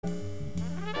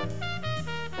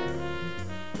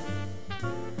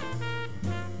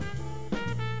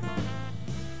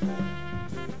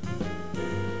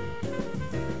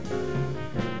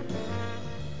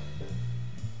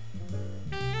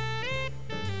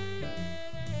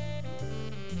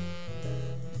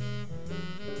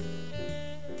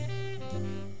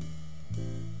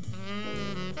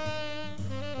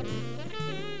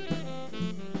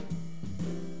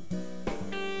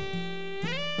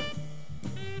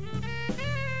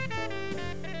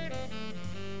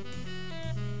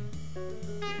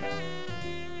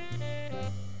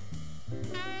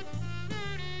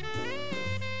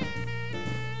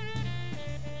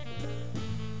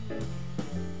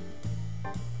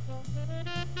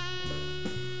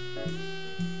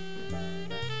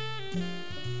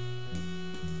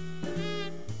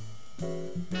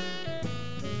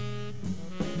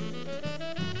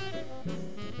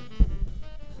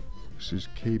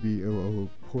KBOO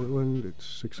Portland. It's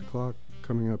 6 o'clock.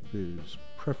 Coming up is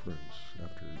Preference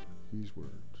after these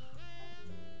words.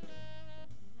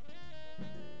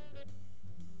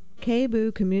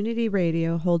 KBOO Community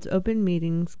Radio holds open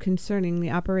meetings concerning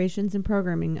the operations and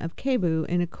programming of KBOO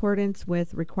in accordance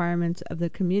with requirements of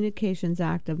the Communications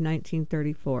Act of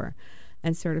 1934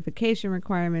 and certification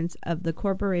requirements of the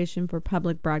Corporation for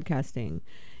Public Broadcasting.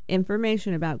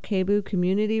 Information about KBOO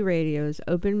Community Radio's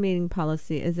open meeting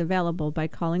policy is available by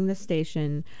calling the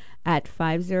station at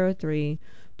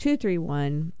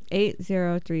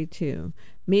 503-231-8032.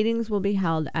 Meetings will be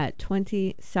held at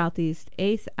 20 Southeast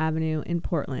 8th Avenue in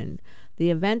Portland. The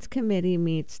events committee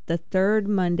meets the third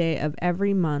Monday of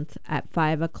every month at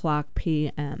 5 o'clock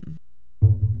p.m.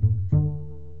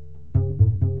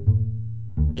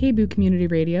 KBOO Community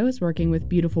Radio is working with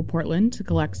Beautiful Portland to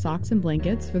collect socks and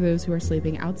blankets for those who are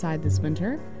sleeping outside this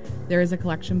winter. There is a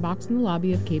collection box in the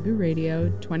lobby of KBOO Radio,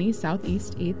 20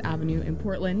 Southeast 8th Avenue in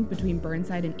Portland between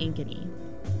Burnside and Ankeny.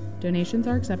 Donations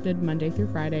are accepted Monday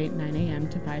through Friday, 9 a.m.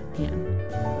 to 5 p.m.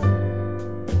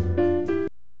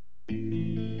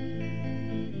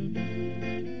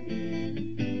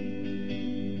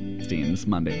 This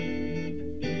Monday.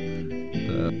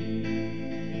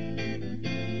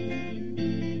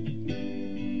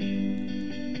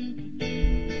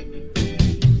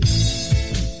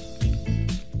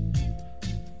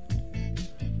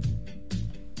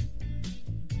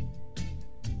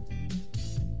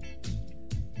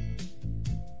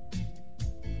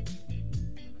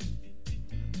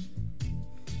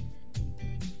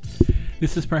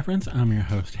 This is Preference. I'm your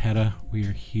host, Hedda. We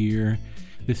are here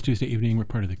this Tuesday evening. We're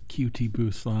part of the QT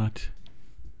Boo slot.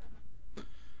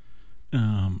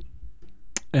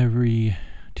 Every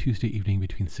Tuesday evening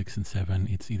between 6 and 7,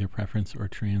 it's either Preference or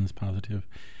Trans Positive.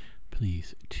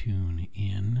 Please tune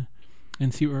in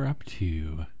and see what we're up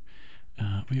to.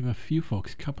 We have a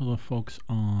couple of folks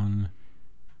on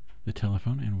the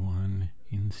telephone and one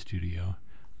in studio.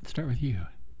 Let's start with you. Why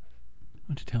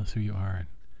don't you tell us who you are and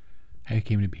how you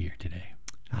came to be here today?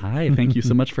 Hi, thank you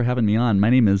so much for having me on. My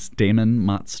name is Damon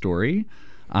Mott-Story.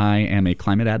 I am a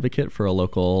climate advocate for a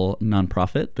local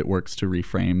nonprofit that works to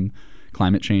reframe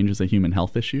climate change as a human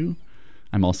health issue.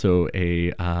 I'm also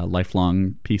a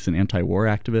lifelong peace and anti-war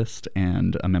activist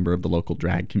and a member of the local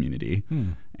drag community.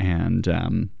 And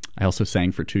I also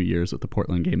sang for 2 years with the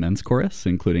Portland Gay Men's Chorus,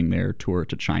 including their tour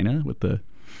to China with the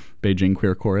Beijing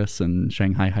Queer Chorus and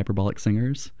Shanghai Hyperbolic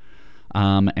Singers.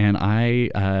 And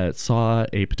I saw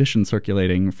a petition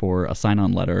circulating for a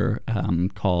sign-on letter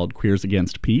called Queers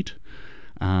Against Pete,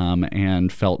 and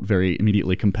felt very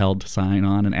immediately compelled to sign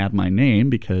on and add my name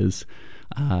because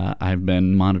I've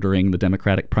been monitoring the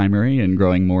Democratic primary and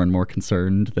growing more and more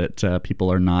concerned that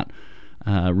people are not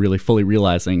really fully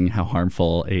realizing how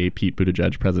harmful a Pete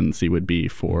Buttigieg presidency would be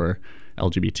for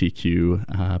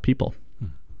LGBTQ people.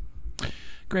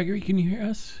 Gregory, can you hear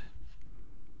us?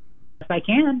 Yes, I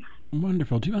can.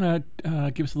 Wonderful. Do you want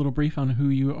to give us a little brief on who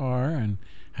you are and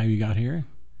how you got here?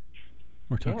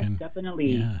 We're talking. Yes,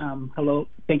 definitely. Yeah. Hello.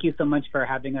 Thank you so much for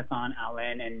having us on,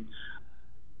 Alan. And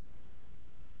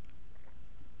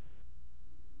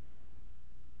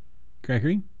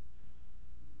Gregory?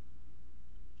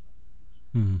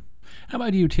 How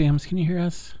about you, Tams? Can you hear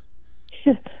us?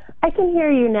 I can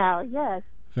hear you now, yes.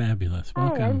 Fabulous. Hi,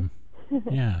 Welcome.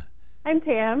 Yeah. I'm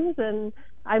Tams, and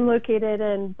I'm located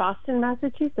in Boston,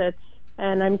 Massachusetts,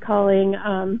 and I'm calling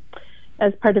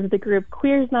as part of the group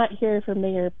Queers Not Here for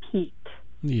Mayor Pete.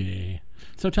 Yay.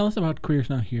 So tell us about Queers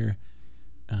Not Here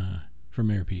for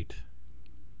Mayor Pete.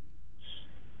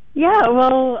 Yeah,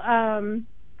 well,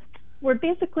 we're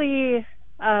basically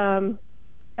a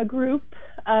group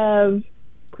of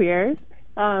queers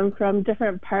from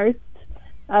different parts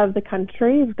of the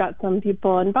country. We've got some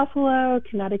people in Buffalo,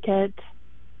 Connecticut,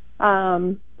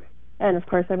 and of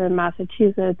course I'm in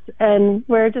Massachusetts, and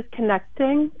we're just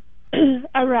connecting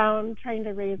around trying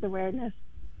to raise awareness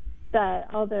that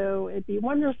although it'd be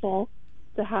wonderful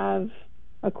to have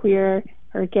a queer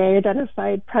or gay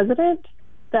identified president,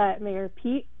 that Mayor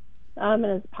Pete and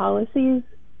his policies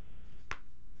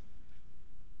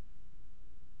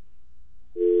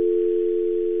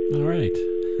All right.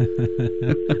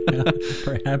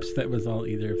 Perhaps that was all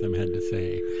either of them had to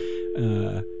say.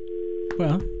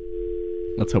 Well,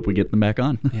 let's hope we get them back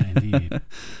on. Yeah, indeed.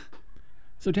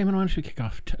 So, Damon, why don't you kick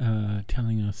off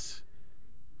telling us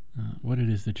what it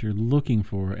is that you're looking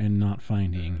for and not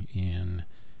finding in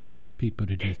Pete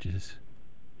Buttigieg's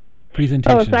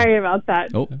presentation? Oh, sorry about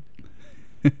that. Oh.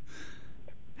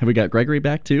 Have we got Gregory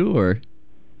back too, or?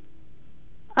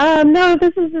 No,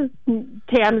 this is just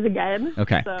Tams again.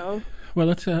 Okay. So. Well,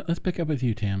 let's pick up with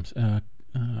you, Tams.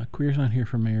 Queer's not here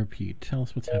for Mayor Pete. Tell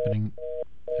us what's happening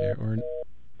there, or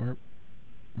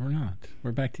not.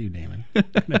 We're back to you, Damon.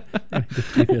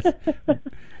 Just do this.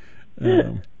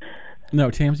 No,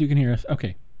 Tams, you can hear us.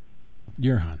 Okay,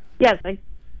 you're on. Yes, I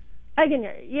can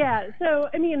hear you. Yeah, so,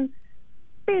 I mean,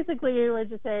 basically we're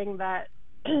just saying that,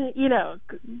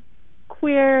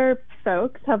 queer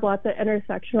folks have lots of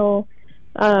intersectional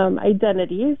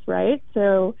identities, right?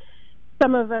 So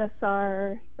some of us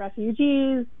are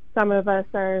refugees, some of us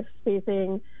are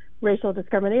facing racial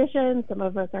discrimination, some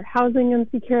of us are housing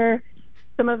insecure,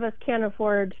 some of us can't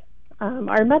afford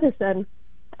our medicine,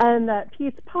 and that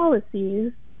Pete's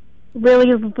policies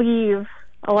really leave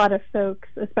a lot of folks,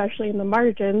 especially in the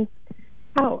margins,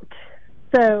 out.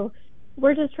 So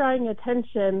we're just drawing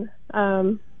attention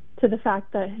to the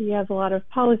fact that he has a lot of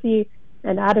policy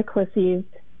inadequacies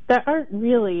that aren't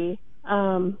really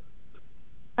going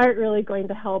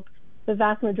to help the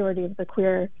vast majority of the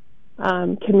queer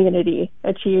community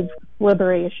achieve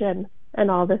liberation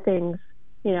and all the things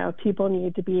people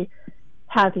need to be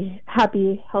happy,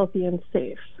 healthy, and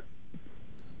safe.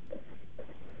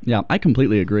 Yeah, I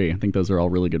completely agree. I think those are all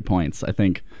really good points. I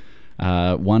think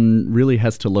one really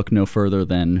has to look no further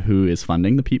than who is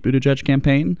funding the Pete Buttigieg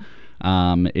campaign.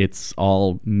 It's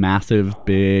all massive,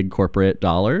 big corporate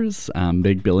dollars,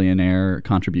 big billionaire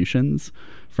contributions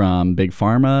from big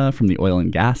pharma, from the oil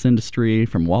and gas industry,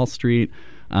 from Wall Street.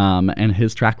 And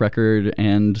his track record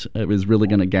and is really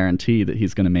going to guarantee that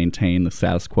he's going to maintain the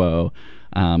status quo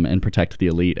and protect the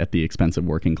elite at the expense of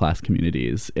working class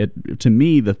communities. To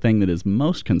me, the thing that is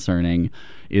most concerning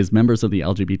is members of the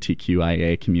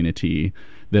LGBTQIA community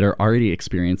that are already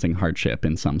experiencing hardship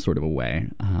in some sort of a way.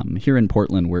 Here in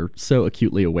Portland, we're so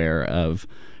acutely aware of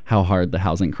how hard the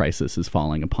housing crisis is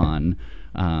falling upon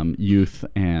youth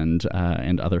and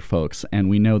other folks. And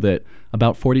we know that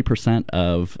about 40%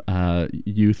 of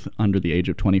youth under the age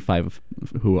of 25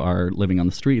 who are living on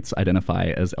the streets identify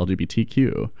as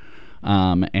LGBTQ.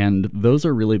 And those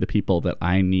are really the people that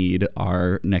I need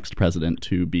our next president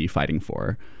to be fighting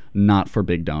for, not for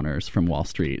big donors from Wall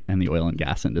Street and the oil and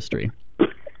gas industry.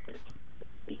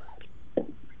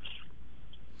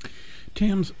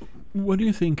 Tams, what do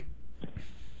you think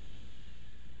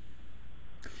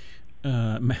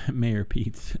Mayor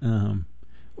Pete,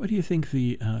 what do you think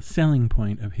the selling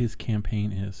point of his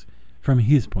campaign is from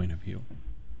his point of view?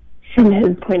 From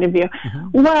his point of view.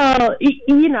 Mm-hmm. Well,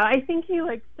 I think he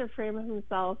likes to frame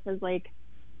himself as like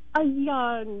a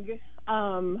young,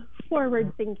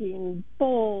 forward-thinking,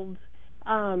 bold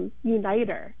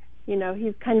uniter.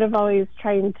 He's kind of always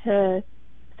trying to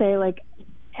say like,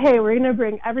 hey, we're going to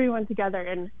bring everyone together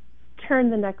and turn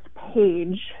the next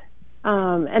page.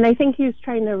 And I think he's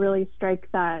trying to really strike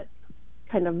that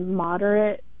kind of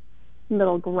moderate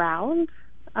middle ground.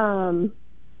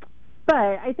 But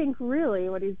I think really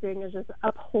what he's doing is just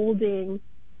upholding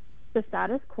the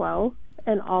status quo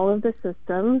and all of the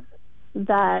systems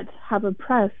that have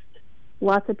oppressed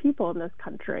lots of people in this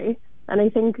country. And I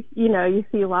think, you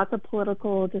see lots of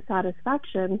political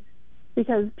dissatisfaction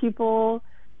because people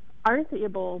aren't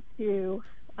able to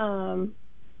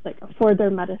afford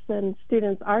their medicine.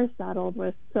 Students are saddled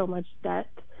with so much debt.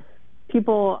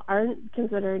 People aren't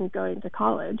considering going to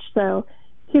college. So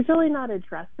he's really not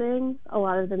addressing a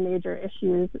lot of the major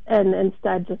issues and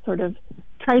instead just sort of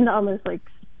trying to almost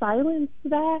silence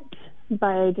that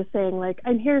by just saying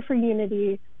I'm here for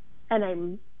unity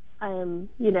and I'm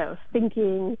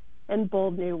thinking in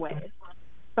bold new ways.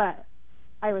 But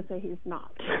I would say he's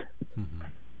not. Mm-hmm.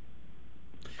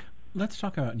 Let's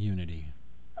talk about unity.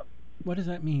 What does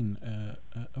that mean?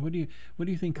 What do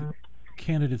you think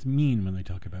candidates mean when they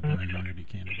talk about being a unity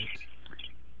candidate?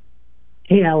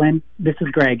 Hey, Ellen, this is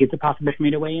Greg. Is it possible for me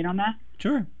to weigh in on that?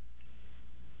 Sure.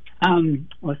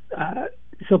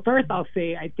 So first I'll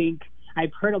say I think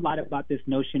I've heard a lot about this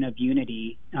notion of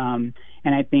unity. And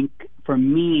I think for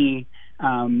me,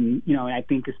 I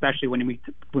think especially when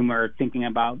we're thinking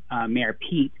about Mayor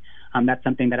Pete, that's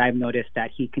something that I've noticed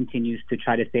that he continues to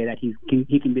try to say that he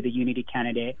can be the unity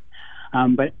candidate.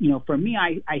 But for me,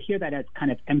 I hear that as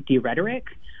kind of empty rhetoric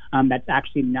that's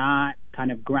actually not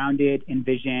kind of grounded in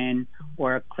vision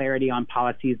or clarity on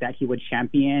policies that he would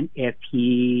champion if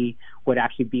he would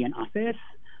actually be in office.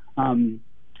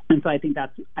 And so I think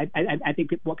I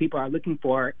think what people are looking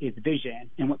for is vision,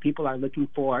 and what people are looking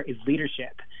for is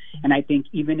leadership. And I think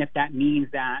even if that means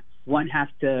that one has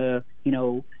to,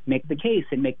 make the case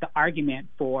and make the argument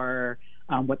for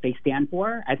what they stand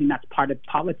for, I think that's part of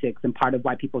politics and part of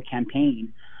why people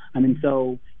campaign. And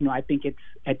so, I think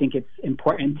it's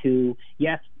important to,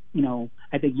 yes,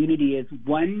 I think unity is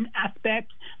one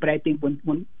aspect, but I think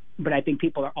when but I think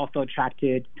people are also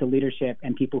attracted to leadership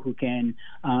and people who can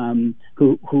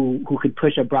who could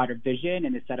push a broader vision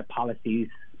and a set of policies.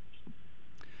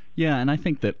 Yeah, and I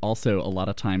think that also a lot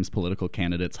of times political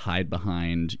candidates hide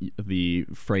behind the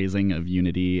phrasing of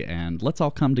unity and let's all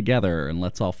come together and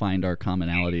let's all find our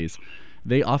commonalities.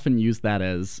 They often use that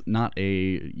as not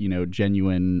a,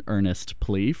 genuine, earnest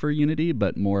plea for unity,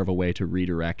 but more of a way to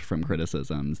redirect from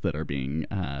criticisms that are being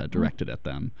directed at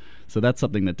them. So that's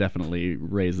something that definitely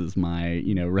raises my,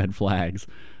 red flags.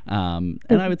 And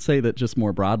I would say that just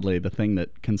more broadly, the thing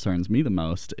that concerns me the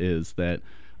most is that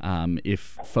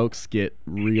if folks get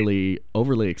really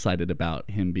overly excited about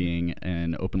him being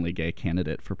an openly gay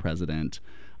candidate for president,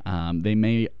 they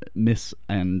may miss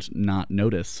and not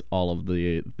notice all of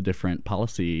the different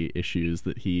policy issues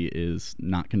that he is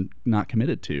not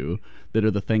committed to, that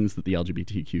are the things that the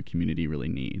LGBTQ community really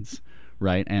needs,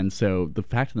 right? And so the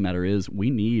fact of the matter is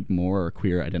we need more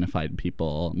queer identified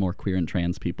people, more queer and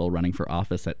trans people running for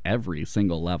office at every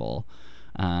single level.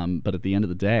 But at the end of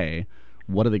the day,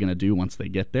 what are they going to do once they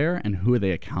get there, and who are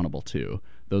they accountable to?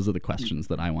 Those are the questions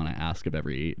that I want to ask of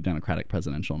every Democratic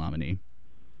presidential nominee.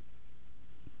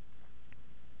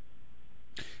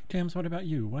 James, what about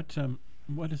you? What are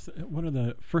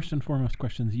the first and foremost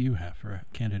questions you have for a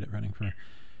candidate running for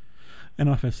an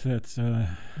office that's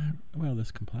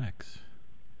this complex?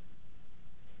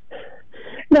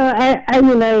 No, I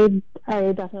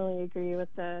definitely agree with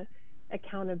the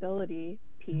accountability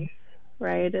piece,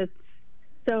 right? It's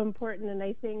so important, and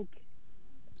I think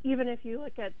even if you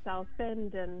look at South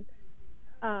Bend and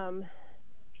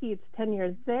Pete's 10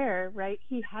 years there, right,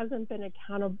 he hasn't been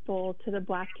accountable to the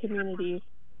Black community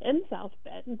in South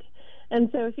Bend. And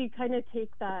so if you kind of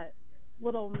take that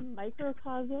little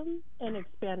microcosm and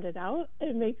expand it out,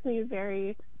 it makes me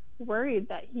very worried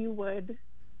that he would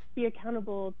be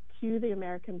accountable to the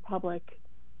American public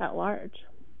at large.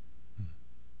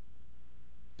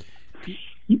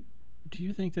 Do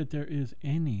you think that there is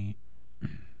any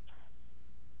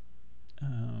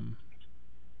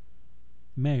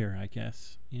mayor, I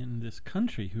guess, in this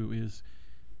country who is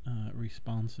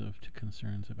responsive to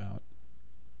concerns about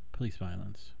police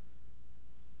violence?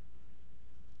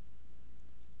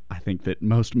 I think that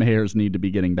most mayors need to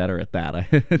be getting better at that. I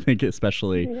think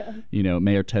especially,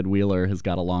 Mayor Ted Wheeler has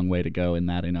got a long way to go in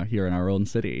that here in our own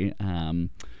city.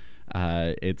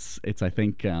 It's I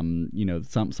think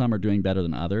some are doing better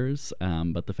than others,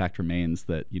 but the fact remains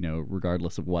that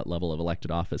regardless of what level of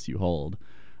elected office you hold,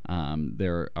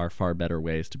 there are far better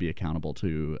ways to be accountable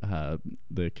to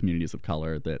the communities of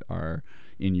color that are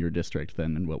in your district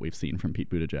than what we've seen from Pete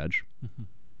Buttigieg. Mm-hmm.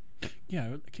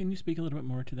 Yeah, can you speak a little bit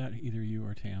more to that, either you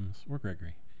or Tams or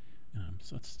Gregory?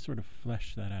 So let's sort of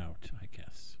flesh that out, I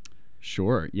guess.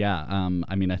 Sure. Yeah.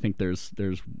 I think there's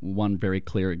one very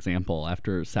clear example.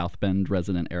 After South Bend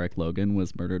resident Eric Logan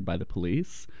was murdered by the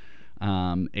police,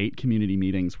 8 community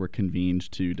meetings were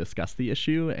convened to discuss the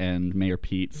issue, and Mayor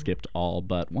Pete skipped all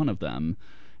but one of them.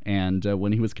 And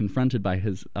when he was confronted by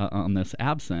his on this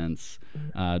absence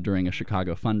during a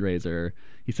Chicago fundraiser,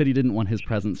 he said he didn't want his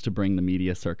presence to bring the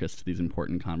media circus to these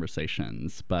important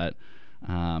conversations. But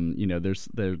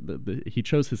he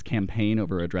chose his campaign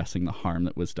over addressing the harm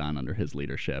that was done under his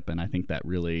leadership, and I think that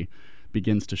really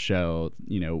begins to show,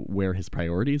 where his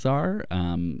priorities are.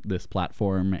 This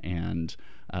platform and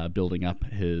building up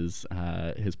his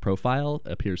profile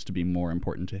appears to be more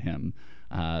important to him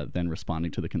than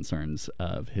responding to the concerns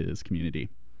of his community.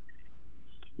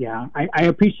 Yeah, I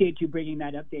appreciate you bringing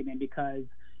that up, Damon, because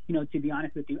to be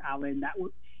honest with you, Alan, that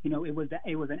it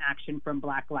was an action from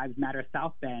Black Lives Matter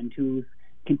South Bend, who's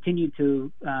continued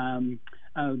to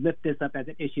lift this up as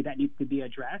an issue that needs to be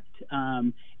addressed,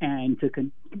 and to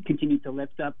continue to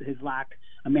lift up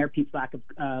Mayor Pete's lack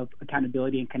of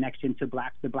accountability and connection to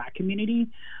the Black community.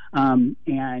 And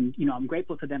I'm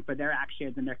grateful to them for their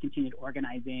actions and their continued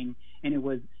organizing. And it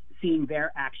was seeing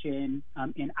their action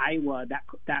in Iowa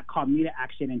that called me to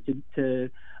action and to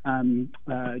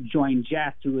join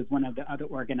Jess, who was one of the other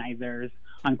organizers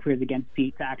on Queers Against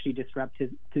Pete, to actually disrupt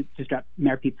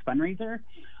Mayor Pete's fundraiser.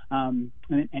 And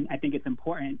I think it's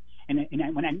important. And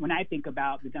when I think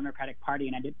about the Democratic Party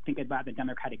and I think about the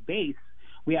Democratic base,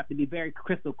 we have to be very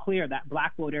crystal clear that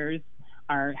Black voters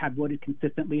have voted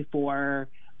consistently for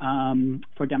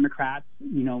Democrats.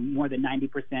 More than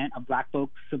 90% of Black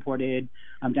folks supported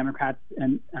Democrats,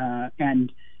 and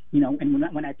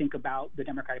when I think about the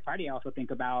Democratic Party, I also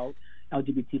think about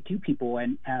LGBTQ people,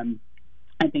 and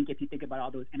I think if you think about all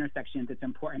those intersections, it's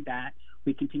important that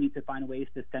we continue to find ways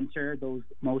to censor those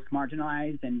most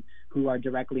marginalized and who are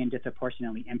directly and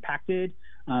disproportionately impacted.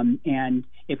 And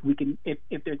if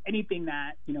there's anything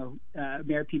that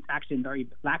Mayor Pete's actions or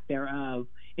lack thereof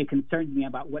it concerns me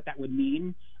about what that would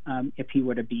mean if he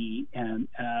were to be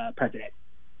president.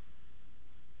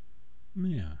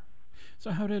 Yeah.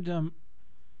 So how did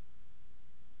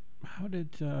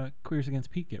Queers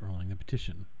Against Pete get rolling, the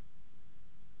petition?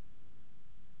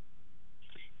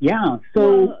 Yeah.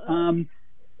 So.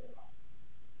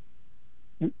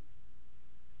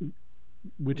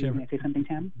 Whichever. Can I say something,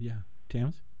 Tam? Yeah.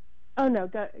 Tams? Oh, no,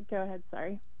 go ahead,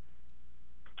 sorry.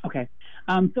 Okay.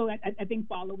 So I think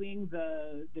following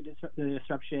the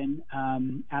disruption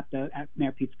at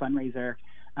Mayor Pete's fundraiser,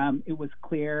 it was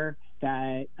clear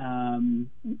that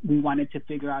we wanted to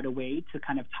figure out a way to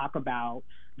kind of talk about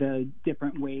the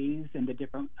different ways and the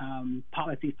different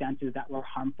policy stances that were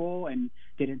harmful and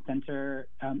didn't center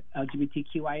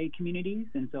LGBTQIA communities.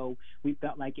 And so we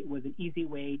felt like it was an easy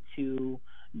way to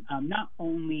not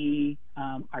only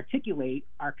articulate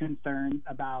our concerns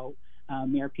about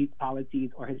Mayor Pete's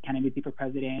policies or his candidacy for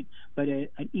president, but an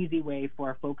easy way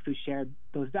for folks who shared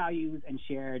those values and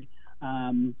shared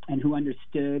and who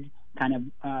understood kind of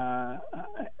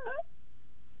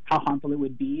how harmful it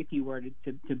would be if you were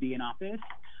to be in office.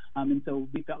 And so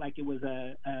we felt like it was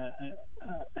a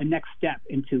next step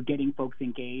into getting folks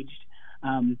engaged.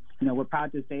 We're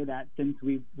proud to say that since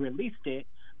we've released it,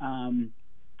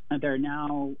 there are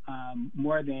now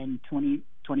more than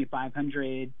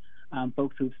 2,500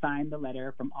 folks who've signed the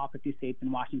letter from all 50 states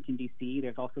in Washington, D.C.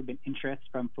 There's also been interest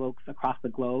from folks across the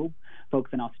globe.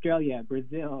 Folks in Australia,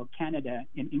 Brazil, Canada,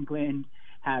 and England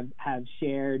have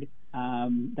shared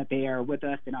that they are with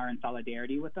us and are in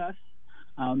solidarity with us.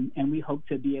 And we hope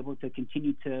to be able to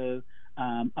continue to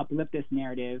uplift this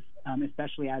narrative,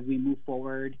 especially as we move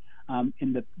forward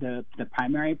in the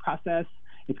primary process.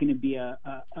 It's going to be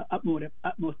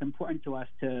utmost important to us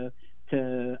to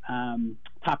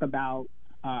talk about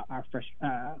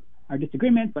our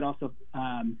disagreements, but also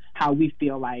how we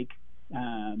feel like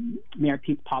Mayor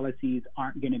Pete's policies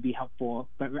aren't going to be helpful,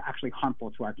 but actually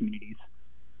harmful to our communities.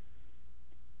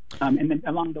 And then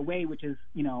along the way, which is,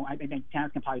 I think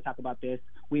Terrence can probably talk about this,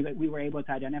 we were able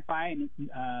to identify and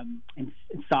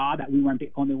saw that we weren't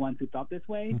the only ones who felt this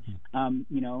way,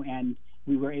 and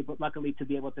we were able, luckily, to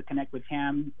be able to connect with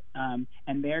Tam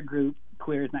and their group,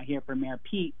 Queer Is Not Here for Mayor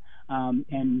Pete,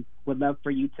 and would love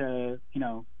for you to,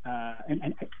 and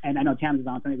I know Tam is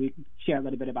on, so maybe we can share a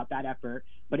little bit about that effort,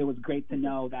 but it was great to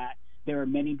know that there are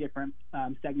many different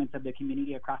segments of the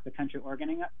community across the country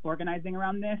organizing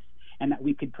around this, and that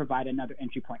we could provide another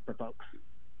entry point for folks.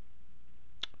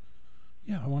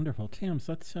 Yeah, wonderful. Tams,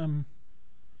 let's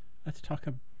talk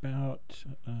a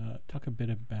bit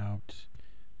about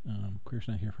Queer's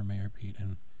Not Here for Mayor Pete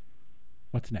and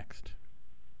what's next.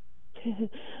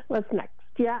 What's next?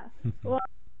 Yeah. Well,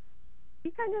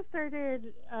 we kind of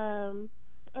started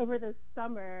over the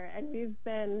summer, and we've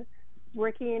been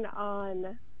working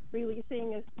on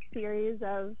releasing a series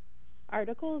of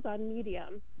articles on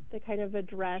Medium to kind of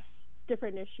address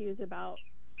different issues about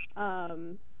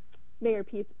Mayor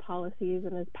Pete's policies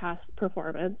and his past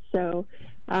performance. So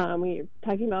we're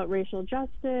talking about racial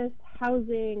justice,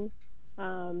 housing,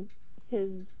 his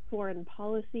foreign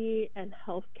policy, and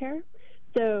healthcare.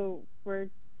 So we're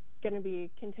going to be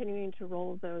continuing to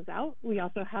roll those out. We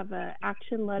also have an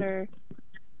action letter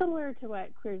similar to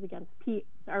what Queers Against Pete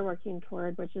are working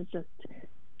toward, which is just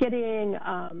getting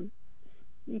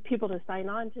people to sign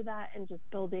on to that and just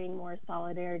building more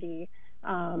solidarity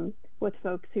with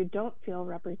folks who don't feel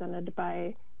represented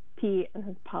by Pete and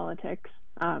his politics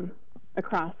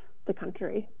across the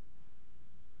country.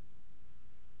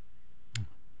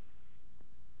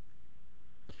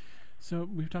 So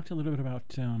we've talked a little bit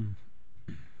about, in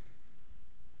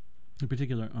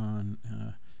particular, on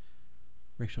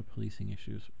racial policing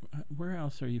issues. Where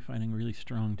else are you finding really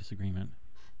strong disagreement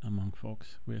among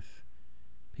folks with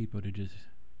Pete Buttigieg's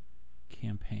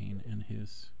campaign and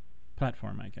his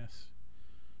platform, I guess?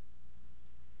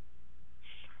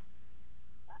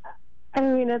 I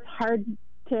mean, it's hard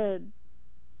to,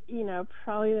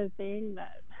 probably the thing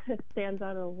that stands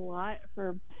out a lot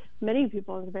for many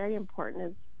people is very important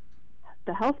is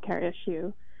the healthcare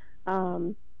issue.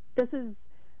 This is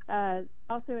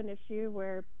also an issue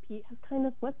where Pete has kind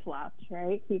of flip-flopped,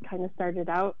 right? He kind of started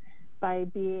out by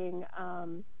being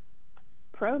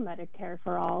pro Medicare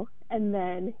for all, and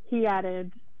then he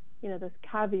added, this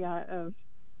caveat of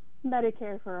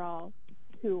Medicare for all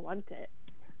who want it.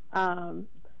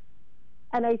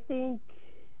 And I think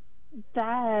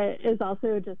that is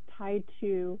also just tied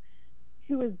to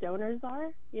who his donors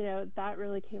are. That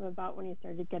really came about when he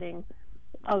started getting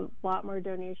a lot more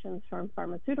donations from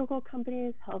pharmaceutical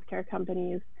companies, healthcare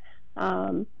companies,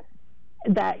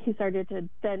 that he started to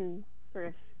then sort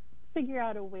of figure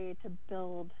out a way to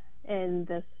build in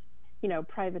this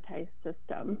privatized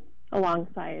system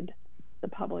alongside the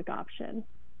public option.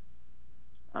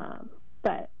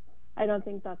 But I don't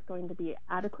think that's going to be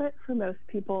adequate for most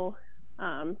people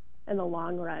in the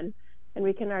long run. And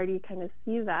we can already kind of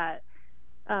see that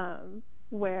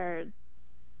where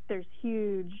there's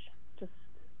huge just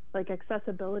like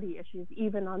accessibility issues,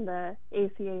 even on the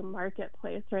ACA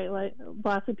marketplace, right? Like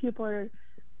lots of people are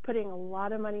putting a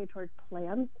lot of money towards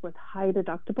plans with high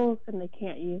deductibles and they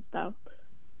can't use them.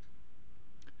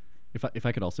 If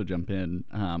I could also jump in,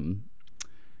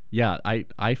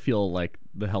 I feel like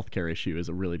the healthcare issue is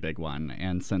a really big one.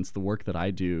 And since the work that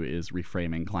I do is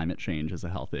reframing climate change as a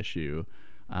health issue,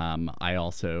 I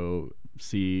also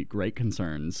see great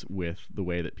concerns with the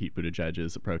way that Pete Buttigieg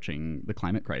is approaching the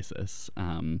climate crisis.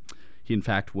 He, in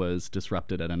fact, was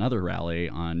disrupted at another rally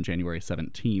on January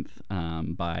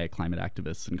 17th by climate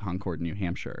activists in Concord, New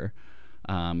Hampshire,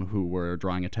 who were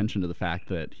drawing attention to the fact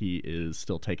that he is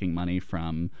still taking money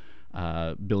from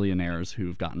billionaires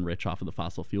who've gotten rich off of the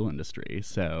fossil fuel industry.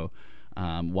 So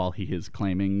while he is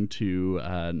claiming to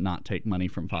not take money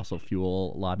from fossil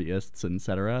fuel lobbyists,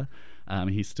 etc.,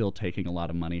 he's still taking a lot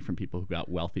of money from people who got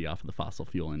wealthy off of the fossil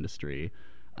fuel industry.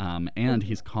 And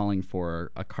he's calling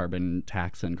for a carbon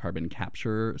tax and carbon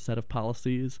capture set of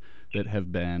policies that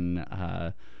have been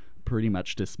pretty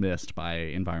much dismissed by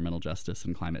environmental justice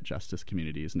and climate justice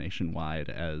communities nationwide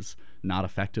as not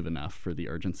effective enough for the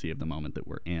urgency of the moment that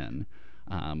we're in.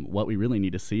 What we really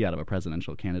need to see out of a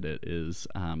presidential candidate is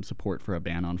support for a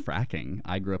ban on fracking.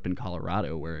 I grew up in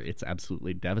Colorado, where it's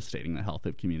absolutely devastating the health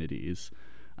of communities.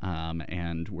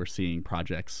 And we're seeing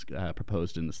projects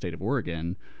proposed in the state of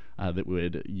Oregon that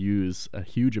would use a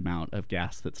huge amount of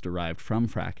gas that's derived from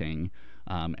fracking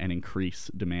and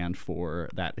increase demand for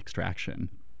that extraction.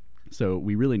 So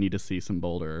we really need to see some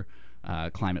bolder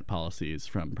climate policies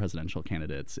from presidential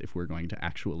candidates if we're going to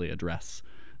actually address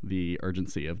the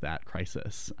urgency of that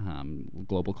crisis.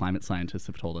 Global climate scientists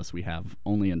have told us we have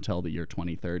only until the year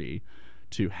 2030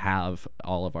 to have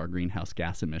all of our greenhouse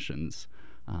gas emissions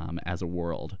as a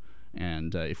world.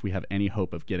 And if we have any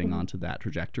hope of getting onto that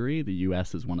trajectory, the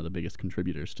U.S. is one of the biggest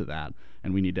contributors to that.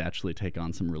 And we need to actually take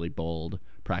on some really bold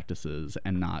practices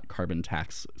and not carbon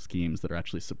tax schemes that are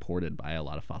actually supported by a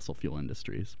lot of fossil fuel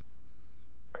industries.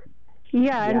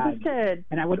 Yeah, and just to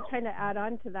kind of add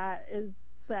on to that is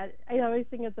that I always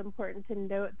think it's important to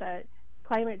note that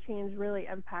climate change really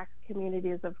impacts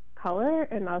communities of color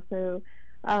and also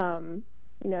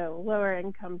lower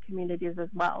income communities as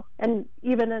well. And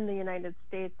even in the United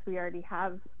States, we already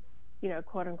have,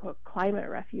 quote unquote, climate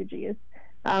refugees,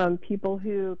 people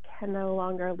who can no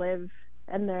longer live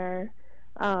in their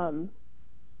home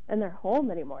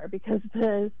anymore because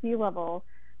the sea level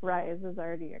rise is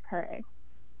already occurring.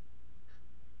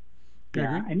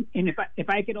 Yeah, and if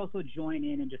I could also join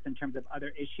in just in terms of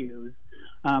other issues,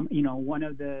 one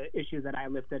of the issues that I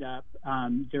lifted up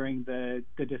during the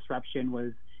disruption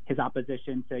was his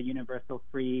opposition to universal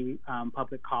free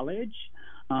public college,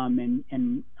 but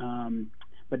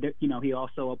he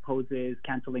also opposes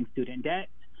canceling student debt,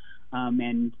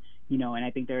 and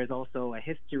I think there is also a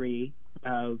history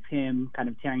of him kind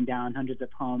of tearing down hundreds of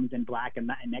homes in Black and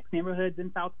Latinx neighborhoods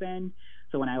in South Bend.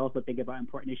 So when I also think about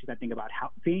important issues, I think about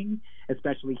housing,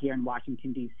 especially here in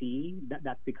Washington, D.C.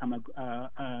 That's become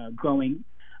a growing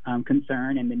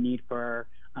concern, and the need for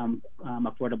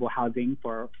affordable housing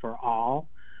for all.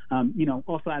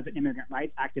 Also as an immigrant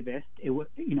rights activist,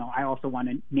 I also want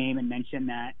to name and mention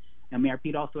that Mayor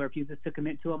Pete also refuses to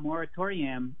commit to a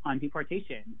moratorium on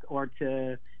deportations or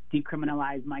to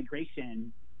decriminalize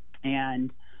migration,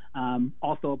 and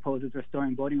also opposes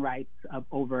restoring voting rights of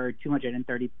over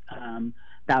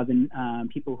 230,000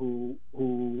 people who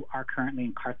are currently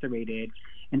incarcerated.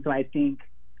 And so I think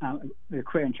the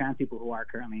queer and trans people who are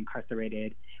currently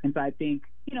incarcerated. And so I think,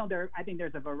 I think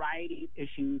there's a variety of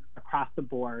issues across the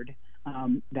board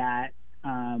that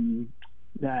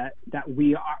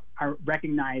we are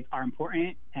recognize are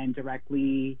important and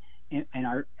directly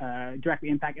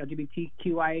impact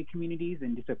LGBTQIA communities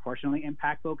and disproportionately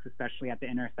impact folks, especially at the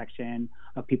intersection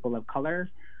of people of color.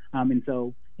 And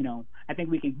so, I think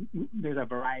there's a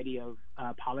variety of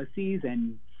policies,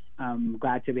 and I'm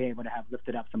glad to be able to have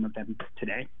lifted up some of them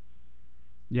today.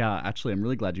 Yeah, actually, I'm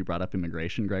really glad you brought up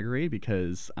immigration, Gregory,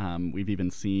 because we've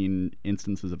even seen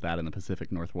instances of that in the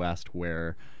Pacific Northwest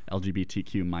where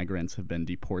LGBTQ migrants have been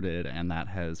deported, and that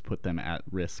has put them at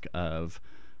risk of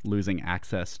losing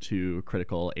access to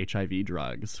critical HIV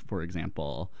drugs, for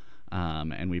example.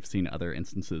 And we've seen other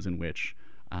instances in which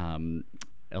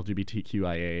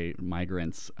LGBTQIA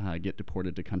migrants get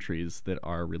deported to countries that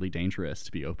are really dangerous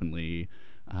to be openly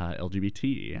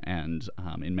LGBT. And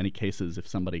in many cases, if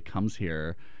somebody comes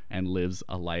here and lives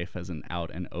a life as an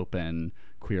out and open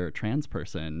queer or trans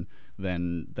person,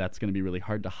 then that's going to be really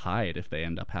hard to hide if they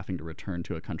end up having to return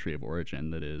to a country of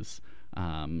origin that is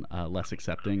less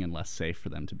accepting and less safe for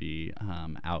them to be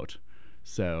out.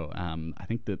 So I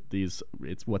think that it's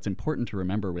what's important to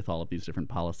remember with all of these different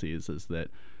policies is that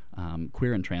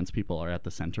queer and trans people are at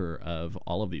the center of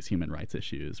all of these human rights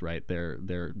issues, right?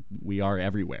 We are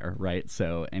everywhere, right?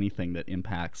 So anything that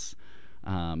impacts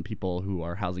people who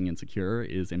are housing insecure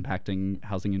is impacting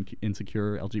housing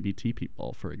insecure LGBT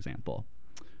people, for example.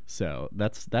 So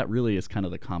that really is kind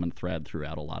of the common thread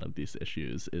throughout a lot of these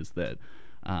issues, is that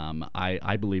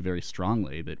I believe very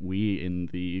strongly that we in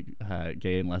the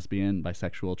gay and lesbian,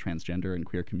 bisexual, transgender, and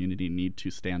queer community need to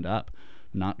stand up,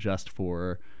 not just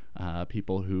for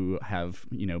people who have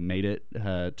made it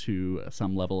to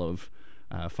some level of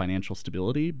financial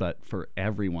stability, but for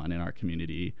everyone in our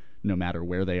community, no matter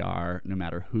where they are, no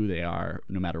matter who they are,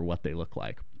 no matter what they look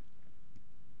like.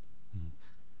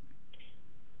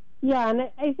 Yeah, and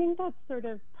I think that's sort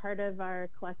of part of our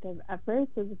collective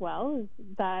efforts as well, is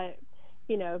that,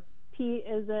 Pete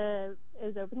is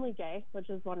openly gay, which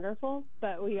is wonderful,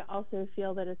 but we also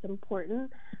feel that it's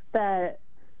important that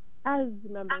as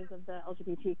members of the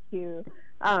LGBTQ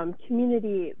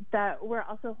community, that we're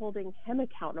also holding him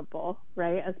accountable,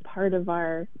 right, as part of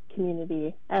our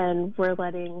community, and we're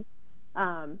letting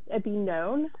it be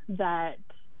known that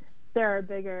there are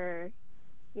bigger,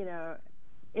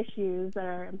 issues that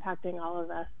are impacting all of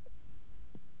us.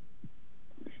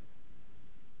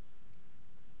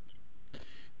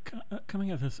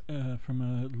 Coming at this from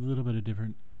a little bit of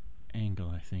different angle,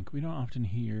 I think. We don't often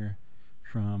hear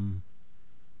from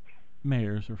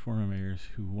mayors or former mayors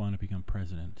who want to become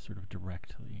president sort of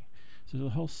directly. So there's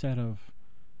a whole set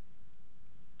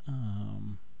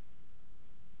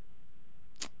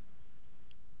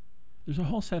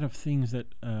of things that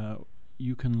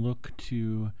you can look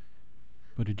to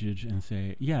Buttigieg and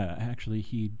say, yeah, actually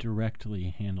he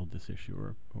directly handled this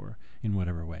issue, or in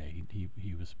whatever way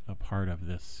he was a part of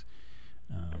this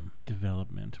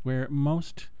development, where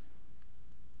most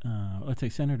let's say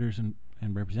senators and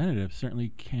representatives certainly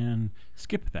can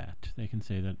skip that. They can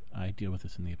say that I deal with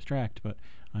this in the abstract, but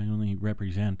I only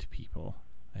represent people.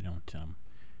 I don't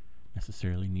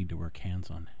necessarily need to work hands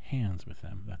on hands with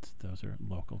them. Those are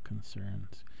local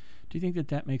concerns. Do you think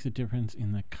that makes a difference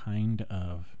in the kind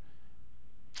of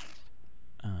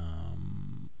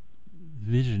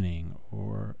visioning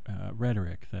or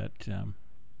rhetoric that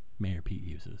Mayor Pete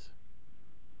uses?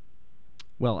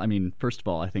 Well, I mean, first of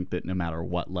all, I think that no matter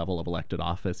what level of elected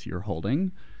office you're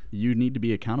holding, you need to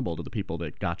be accountable to the people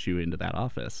that got you into that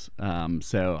office.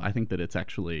 So I think that it's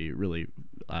actually really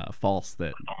false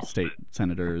that state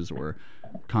senators or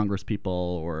Congress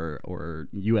people or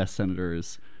U.S.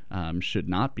 senators should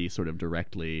not be sort of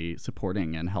directly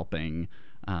supporting and helping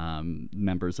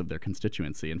members of their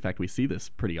constituency. In fact, we see this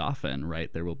pretty often,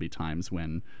 right? There will be times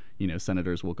when,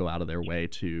 senators will go out of their way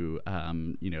to,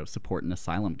 support an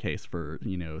asylum case for,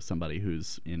 somebody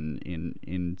who's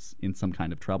in some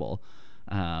kind of trouble.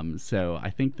 So I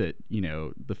think that,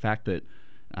 the fact that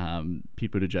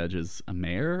Pete Buttigieg is a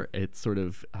mayor, it's sort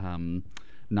of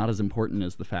not as important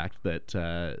as the fact that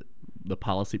the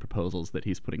policy proposals that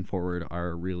he's putting forward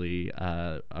are really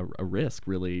a risk,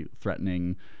 really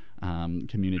threatening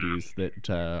communities that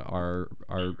are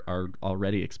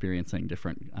already experiencing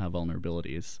different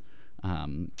vulnerabilities.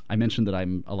 I mentioned that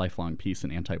I'm a lifelong peace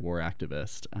and anti-war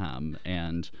activist,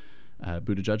 and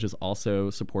Buttigieg is also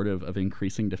supportive of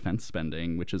increasing defense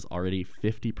spending, which is already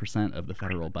 50% of the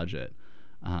federal budget.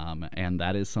 And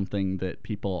that is something that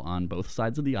people on both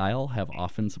sides of the aisle have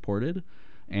often supported.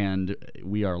 And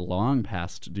we are long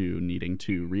past due needing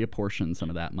to reapportion some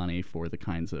of that money for the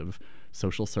kinds of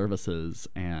social services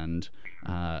and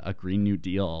a Green New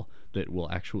Deal that will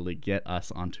actually get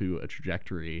us onto a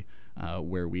trajectory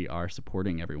where we are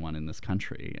supporting everyone in this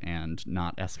country and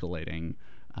not escalating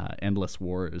endless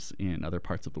wars in other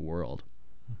parts of the world.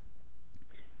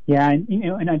 Yeah,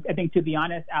 and I think, to be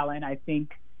honest, Alan, I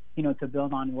think, to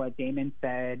build on what Damon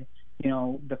said,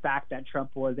 the fact that Trump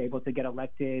was able to get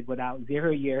elected without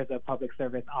 0 years of public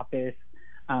service office,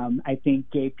 I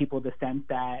think gave people the sense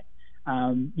that,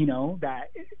 that,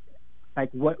 like,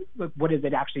 what does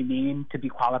it actually mean to be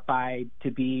qualified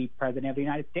to be president of the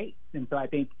United States? And so I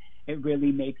think it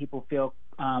really made people feel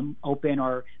open,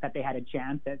 or that they had a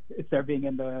chance at serving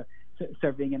in the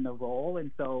role.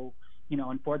 And so,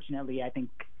 unfortunately, I think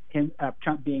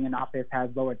Trump being in office has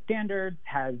lowered standards,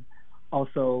 has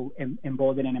also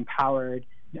emboldened and empowered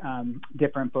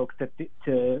different folks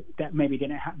that maybe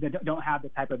don't have the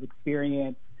type of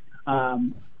experience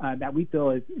that we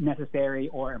feel is necessary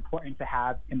or important to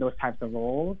have in those types of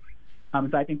roles.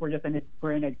 So I think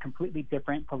we're in a completely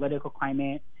different political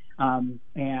climate,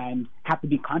 and have to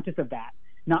be conscious of that,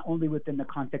 not only within the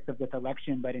context of this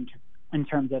election, but in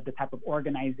terms of the type of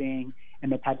organizing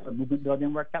and the type of movement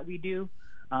building work that we do.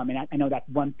 And I know that's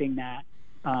one thing that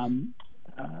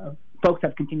folks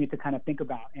have continued to kind of think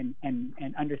about and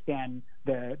understand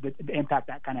the impact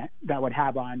that would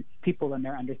have on people and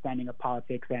their understanding of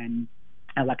politics and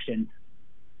elections.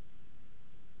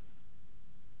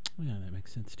 Yeah, that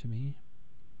makes sense to me.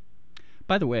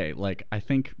 By the way, I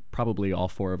think probably all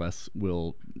four of us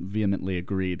will vehemently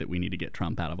agree that we need to get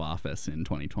Trump out of office in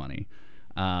 2020.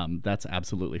 That's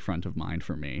absolutely front of mind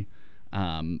for me.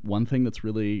 One thing that's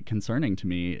really concerning to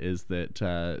me is that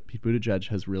Pete Buttigieg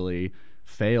has really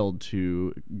failed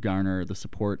to garner the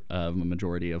support of a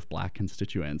majority of black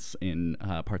constituents in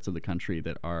parts of the country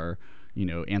that are,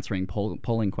 answering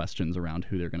polling questions around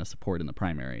who they're going to support in the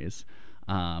primaries.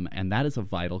 And that is a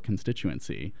vital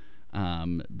constituency.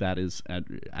 That is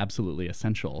absolutely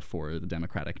essential for the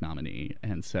Democratic nominee.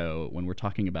 And so when we're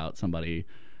talking about somebody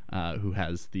who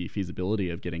has the feasibility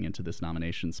of getting into this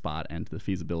nomination spot and the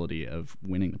feasibility of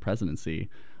winning the presidency,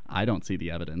 I don't see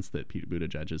the evidence that Pete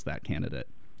Buttigieg is that candidate.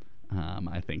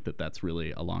 I think that that's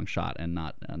really a long shot and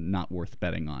not worth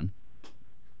betting on.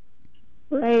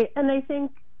 Right, and I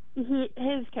think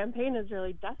his campaign is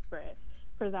really desperate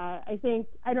for that.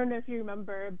 I don't know if you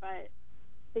remember, but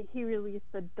he released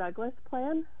the Douglas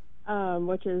Plan,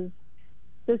 which is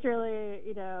this really,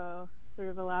 sort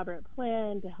of elaborate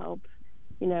plan to help,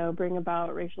 bring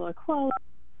about racial equality.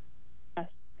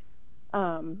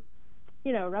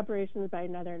 Reparations by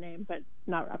another name, but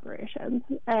not reparations.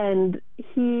 And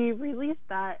he released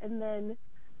that and then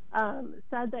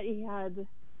said that he had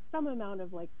some amount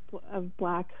of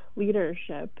black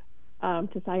leadership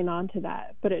to sign on to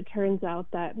that. But it turns out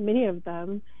that many of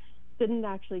them didn't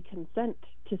actually consent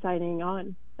to signing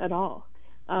on at all.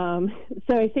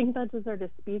 So I think that just sort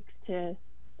of speaks to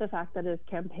the fact that his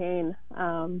campaign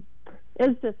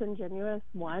is disingenuous,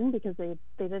 one, because they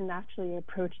didn't actually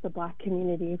approach the black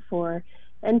community for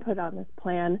input on this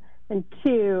plan, and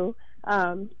two,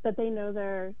 that they know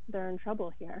they're in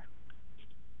trouble here.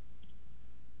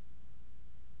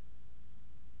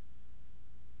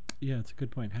 Yeah, it's a good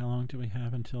point. How long do we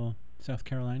have until South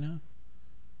Carolina?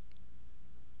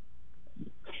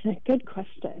 Good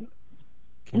question.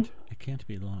 It can't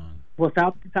be long. Well,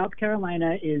 South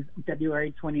Carolina is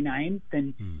February 29th,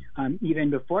 and even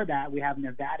before that, we have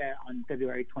Nevada on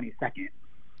February 22nd.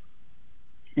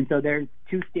 And so there's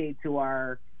two states who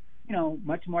are,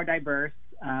 much more diverse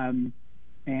and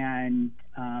in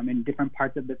different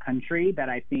parts of the country that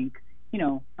I think,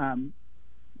 there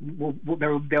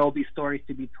will be stories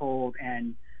to be told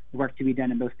and work to be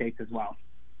done in those states as well.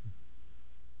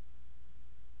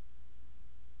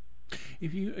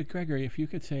 If you, Gregory, if you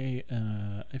could say,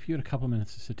 if you had a couple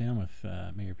minutes to sit down with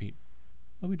Mayor Pete,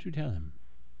 what would you tell him?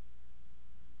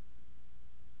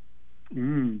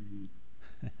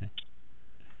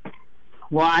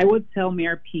 Well, I would tell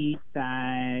Mayor Pete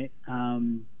that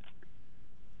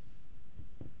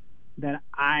that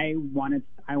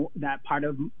that part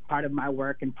of my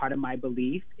work and part of my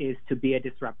belief is to be a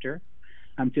disruptor,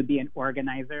 to be an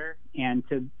organizer, and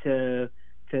to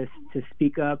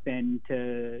speak up and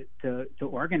to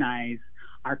organize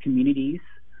our communities.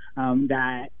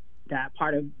 That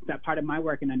part of my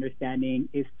work and understanding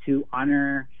is to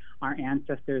honor our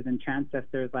ancestors and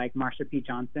transcestors like Marsha P.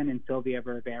 Johnson and Sylvia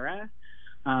Rivera,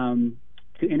 to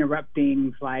interrupt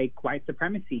things like white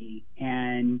supremacy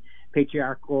and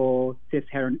patriarchal cis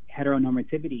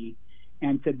heteronormativity,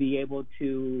 and to be able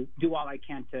to do all I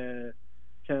can to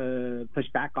push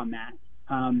back on that.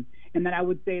 And then I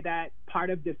would say that part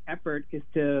of this effort is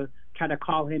to try to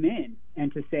call him in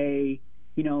and to say,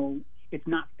 it's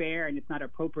not fair and it's not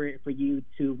appropriate for you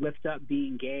to lift up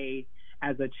being gay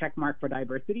as a check mark for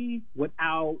diversity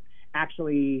without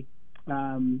actually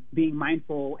being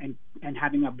mindful and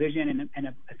having a vision and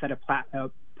a set of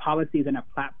policies and a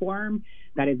platform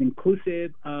that is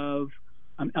inclusive of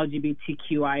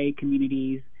LGBTQIA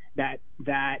communities, that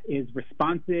is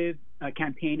responsive, a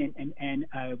campaign and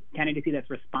a candidacy that's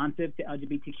responsive to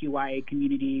LGBTQIA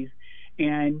communities,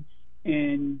 and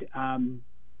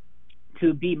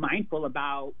to be mindful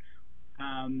about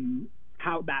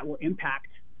how that will impact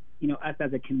us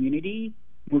as a community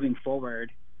moving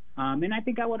forward. And I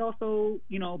think I would also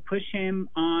push him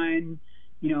on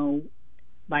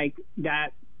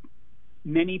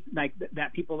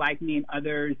that people like me and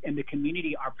others in the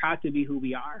community are proud to be who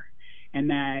we are, and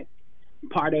that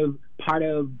part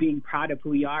of being proud of who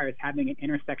we are is having an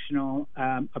intersectional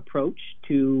approach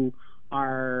to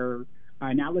our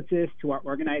analysis, to our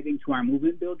organizing, to our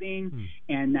movement building,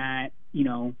 and that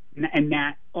and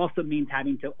that also means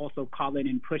having to also call in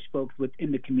and push folks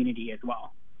within the community as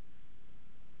well.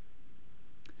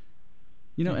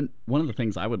 And one of the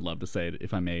things I would love to say,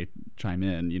 if I may chime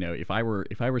in, if I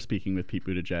were speaking with Pete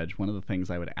Buttigieg, one of the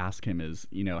things I would ask him is,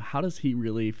 how does he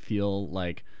really feel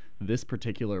like this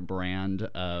particular brand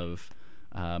of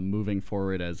moving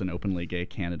forward as an openly gay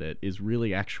candidate is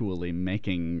really actually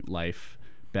making life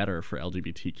better for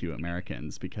LGBTQ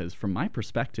Americans? Because from my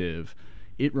perspective,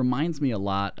 it reminds me a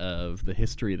lot of the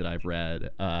history that I've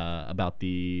read about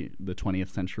the 20th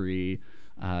century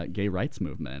gay rights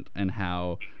movement, and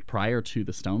how prior to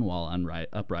the Stonewall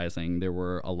uprising, there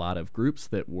were a lot of groups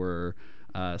that were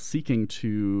seeking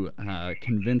to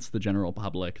convince the general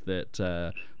public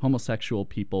that homosexual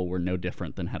people were no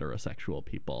different than heterosexual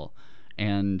people.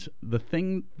 And the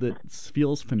thing that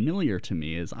feels familiar to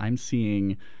me is I'm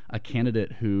seeing a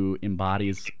candidate who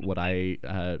embodies what I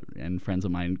and friends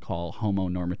of mine call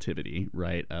homonormativity,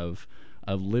 right? Of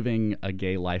living a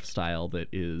gay lifestyle that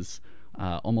is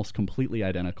almost completely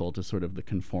identical to sort of the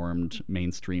conformed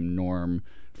mainstream norm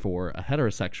for a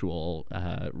heterosexual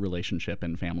relationship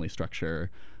and family structure,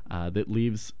 that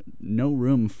leaves no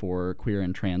room for queer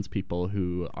and trans people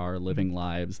who are living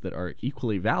lives that are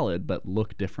equally valid but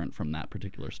look different from that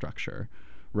particular structure,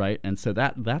 right? And so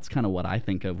that's kind of what I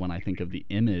think of when I think of the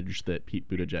image that Pete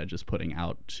Buttigieg is putting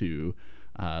out to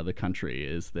the country,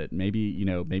 is that maybe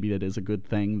it is a good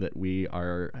thing that we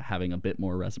are having a bit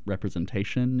more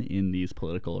representation in these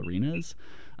political arenas,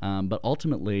 but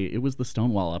ultimately it was the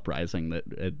Stonewall uprising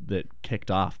that kicked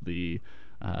off the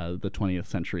 20th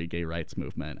century gay rights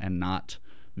movement, and not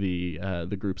the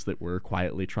groups that were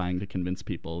quietly trying to convince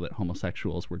people that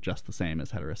homosexuals were just the same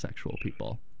as heterosexual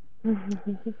people.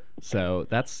 So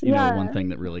that's one thing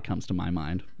that really comes to my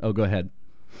mind. Oh, go ahead.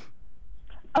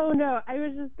 Oh, no, I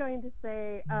was just going to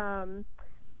say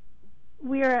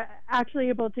we are actually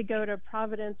able to go to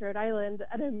Providence, Rhode Island,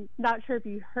 and I'm not sure if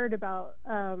you heard about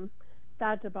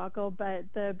that debacle, but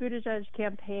the Buttigieg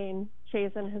campaign,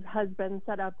 Chase and his husband,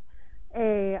 set up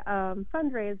a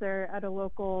fundraiser at a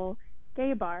local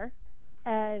gay bar,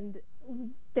 and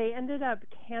they ended up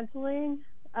canceling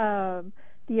the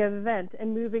event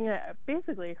and moving it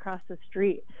basically across the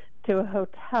street to a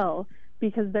hotel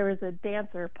because there was a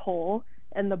dancer pole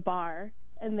in the bar,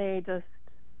 and they just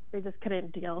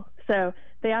couldn't deal. So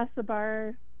they asked the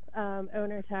bar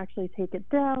owner to actually take it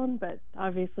down, but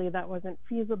obviously that wasn't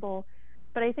feasible.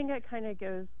 But I think it kind of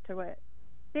goes to what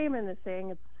Damon is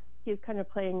saying. He's kind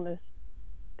of playing this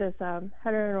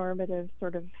heteronormative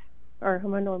sort of, or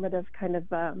homonormative kind of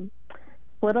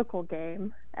political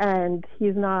game, and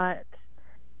he's not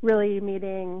really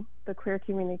meeting the queer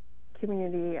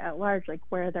community at large, like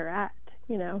where they're at,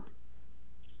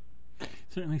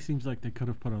 Certainly seems like they could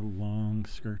have put a long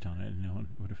skirt on it, and no one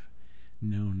would have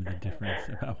known the difference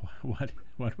about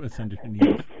what was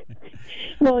underneath.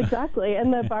 Well, exactly.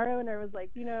 And the bar owner was like,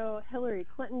 Hillary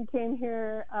Clinton came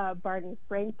here, Barney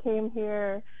Frank came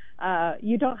here.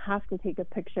 You don't have to take a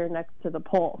picture next to the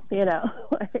pole,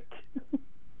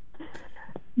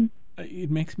 It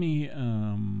makes me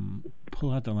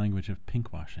pull out the language of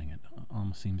pinkwashing. It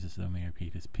almost seems as though Mayor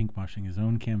Pete is pinkwashing his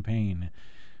own campaign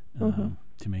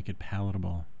to make it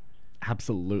palatable.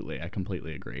 Absolutely. I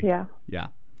completely agree. Yeah.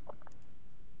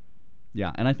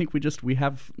 And I think we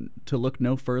have to look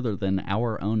no further than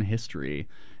our own history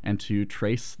and to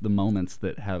trace the moments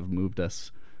that have moved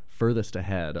us furthest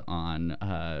ahead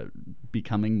on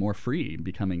becoming more free,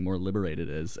 becoming more liberated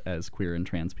as queer and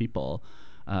trans people,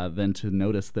 than to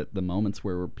notice that the moments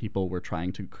where people were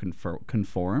trying to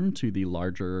conform to the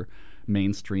larger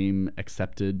mainstream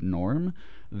accepted norm,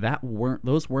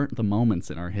 those weren't the moments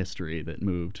in our history that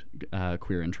moved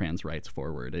queer and trans rights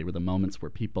forward. They were the moments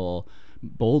where people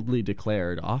boldly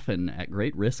declared, often at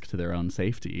great risk to their own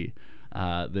safety,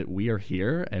 that we are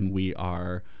here and we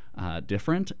are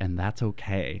different, and that's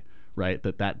okay, right?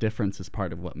 That difference is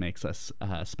part of what makes us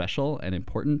special and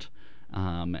important,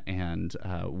 and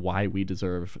why we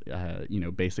deserve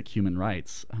basic human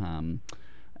rights,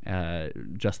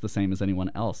 just the same as anyone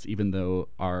else, even though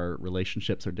our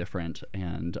relationships are different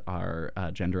and our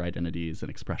gender identities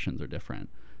and expressions are different.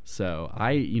 So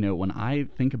when I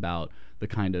think about the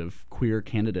kind of queer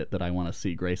candidate that I want to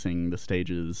see gracing the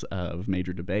stages of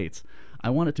major debates, I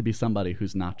want it to be somebody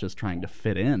who's not just trying to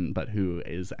fit in, but who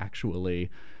is actually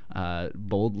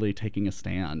boldly taking a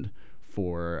stand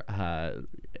for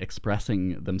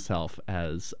expressing themselves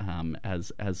as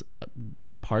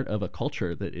part of a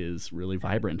culture that is really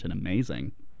vibrant and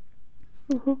amazing.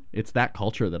 it's that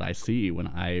culture that I see when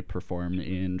I perform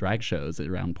in drag shows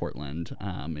around Portland,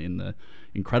 in the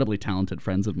incredibly talented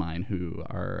friends of mine who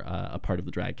are a part of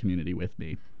the drag community with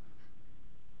me.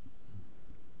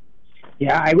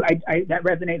 Yeah, I that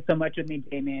resonates so much with me,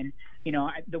 Damon. You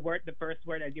know, the first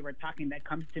word as you were talking that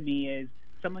comes to me is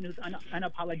someone who's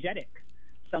unapologetic,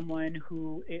 someone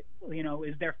who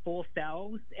is their full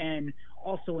selves and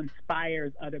also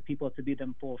inspires other people to be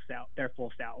their full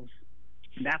selves.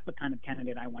 And that's the kind of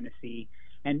candidate I want to see.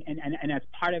 And as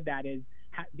part of that is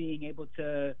being able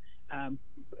to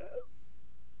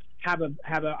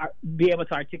be able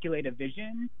to articulate a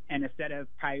vision and a set of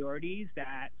priorities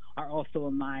that are also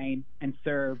aligned and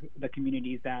serve the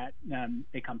communities that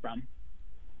they come from.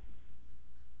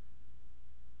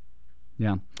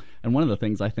 Yeah, and one of the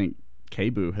things I think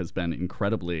KBOO has been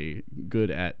incredibly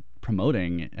good at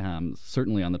promoting,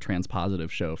 certainly on the Trans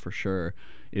Positive show for sure,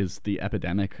 is the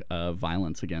epidemic of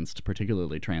violence against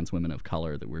particularly trans women of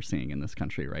color that we're seeing in this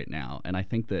country right now. And I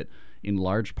think that in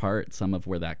large part, some of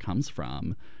where that comes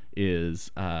from is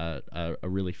a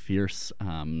really fierce,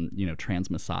 trans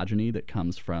misogyny that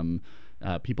comes from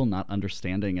people not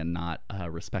understanding and not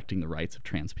respecting the rights of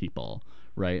trans people,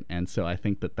 right? And so I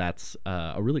think that that's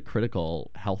a really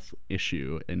critical health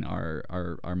issue in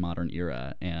our modern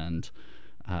era. And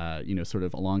sort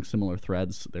of along similar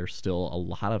threads, there's still a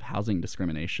lot of housing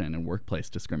discrimination and workplace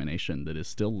discrimination that is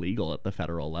still legal at the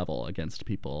federal level against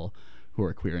people who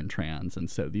are queer and trans. And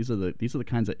so these are the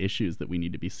kinds of issues that we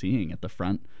need to be seeing at the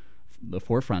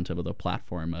forefront of the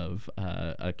platform of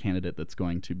a candidate that's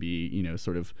going to be,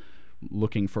 sort of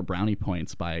looking for brownie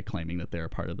points by claiming that they're a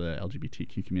part of the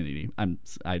LGBTQ community.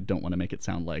 I don't want to make it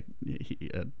sound like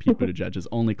Pete Buttigieg is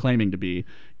only claiming to be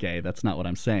gay. That's not what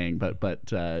I'm saying.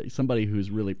 But somebody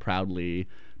who's really proudly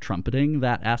trumpeting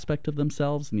that aspect of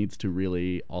themselves needs to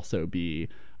really also be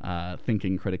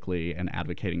thinking critically and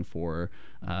advocating for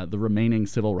the remaining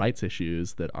civil rights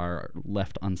issues that are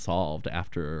left unsolved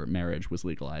after marriage was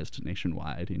legalized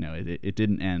nationwide. It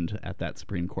didn't end at that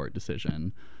Supreme Court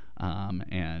decision.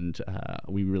 And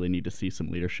we really need to see some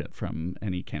leadership from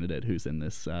any candidate who's in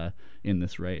this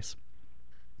race.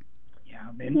 Yeah,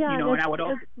 and I would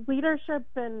also leadership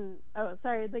and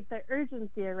like the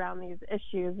urgency around these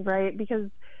issues, right? Because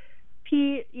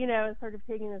Pete, is sort of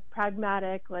taking this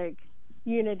pragmatic, like,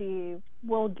 unity,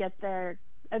 we'll get there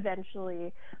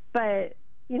eventually, but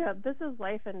this is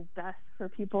life and death for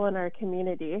people in our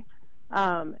community.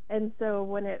 And so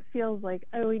when it feels like,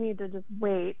 we need to just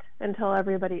wait until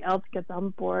everybody else gets on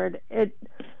board, it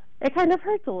kind of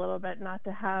hurts a little bit not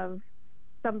to have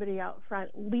somebody out front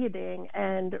leading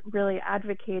and really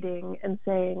advocating and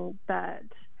saying that,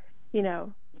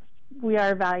 we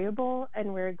are valuable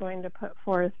and we're going to put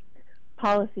forth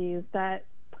policies that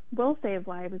will save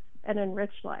lives and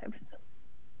enrich lives.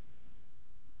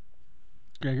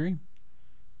 Gregory?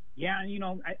 Yeah,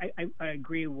 I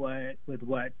agree with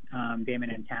what Damon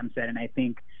and Tam said, and I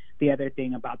think the other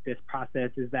thing about this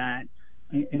process is that,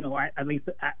 at least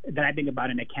that I think about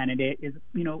in a candidate is,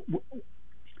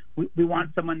 we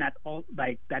want someone that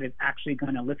is actually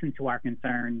going to listen to our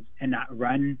concerns and not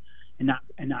run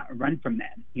from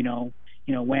them.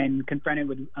 When confronted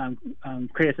with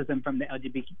criticism from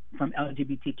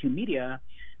LGBTQ media,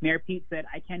 Mayor Pete said,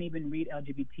 "I can't even read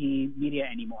LGBT media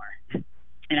anymore,"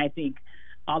 and I think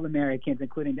all Americans,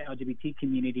 including the LGBT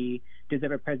community,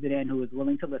 deserve a president who is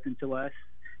willing to listen to us,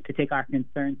 to take our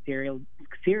concerns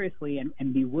seriously,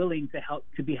 and be willing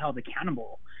to be held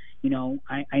accountable.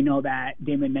 I know that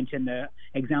Damon mentioned the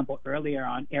example earlier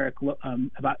on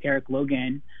about Eric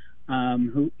Logan,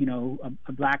 who,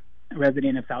 a black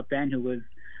resident of South Bend who was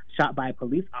shot by a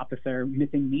police officer,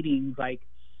 missing meetings. Like,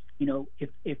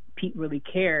 if Pete really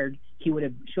cared, he would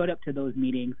have showed up to those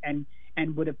meetings and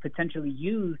would have potentially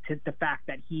used the fact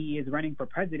that he is running for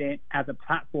president as a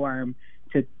platform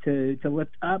to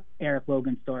lift up Eric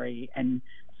Logan's story and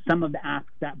some of the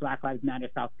asks that Black Lives Matter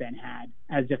South Bend had,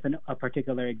 as just a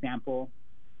particular example.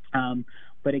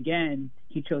 But again,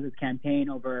 he chose his campaign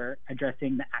over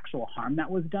addressing the actual harm that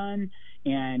was done.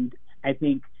 And I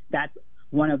think that's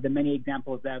one of the many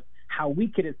examples of how we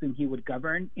could assume he would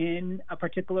govern in a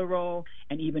particular role,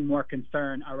 and even more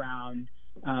concern around,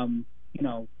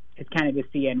 his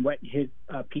candidacy and what his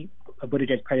Pete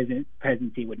Buttigieg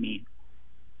presidency would mean.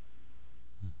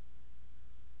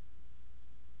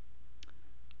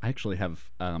 I actually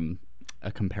have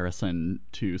a comparison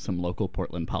to some local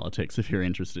Portland politics, if you're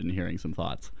interested in hearing some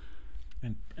thoughts.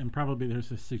 And probably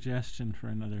there's a suggestion for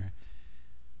another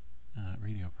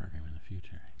radio program in the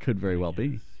future. Could very well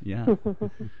be, yeah.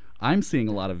 I'm seeing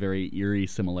a lot of very eerie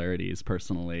similarities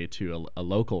personally to a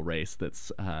local race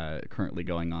that's currently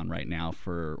going on right now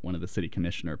for one of the city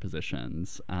commissioner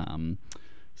positions.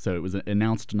 So it was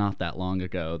announced not that long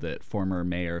ago that former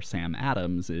Mayor Sam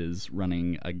Adams is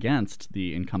running against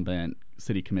the incumbent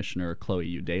city commissioner Chloe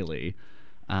Eudaly.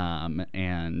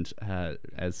 And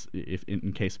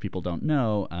in case people don't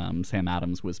know, Sam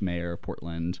Adams was mayor of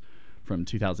Portland from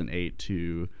 2008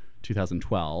 to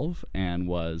 2012 and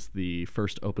was the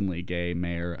first openly gay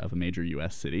mayor of a major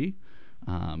U.S. city,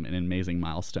 an amazing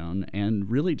milestone,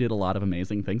 and really did a lot of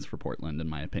amazing things for Portland, in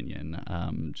my opinion.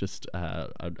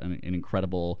 An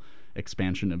incredible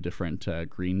expansion of different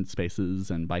green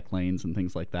spaces and bike lanes and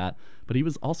things like that. But he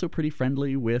was also pretty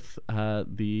friendly with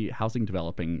the housing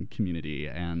developing community,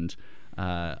 and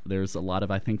there's a lot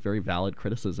of, I think, very valid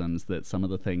criticisms that some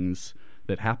of the things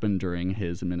that happened during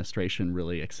his administration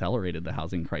really accelerated the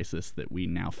housing crisis that we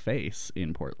now face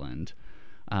in Portland.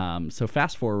 So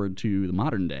fast forward to the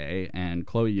modern day, and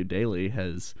Chloe Eudaly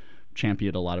has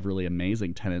championed a lot of really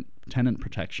amazing tenant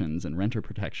protections and renter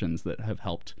protections that have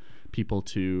helped people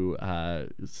to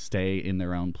stay in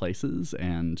their own places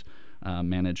and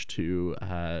manage to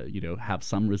have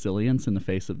some resilience in the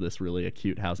face of this really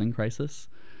acute housing crisis.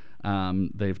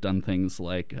 They've done things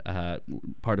like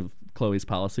part of Chloe's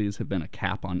policies have been a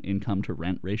cap on income to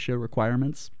rent ratio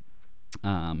requirements,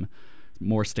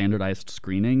 more standardized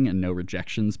screening and no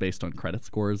rejections based on credit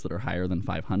scores that are higher than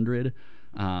 500.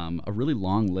 A really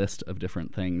long list of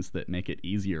different things that make it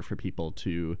easier for people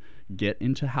to get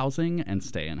into housing and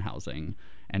stay in housing.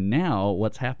 And now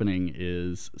what's happening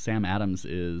is Sam Adams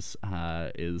has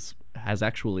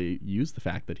actually used the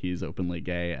fact that he's openly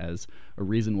gay as a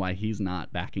reason why he's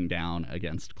not backing down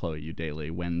against Chloe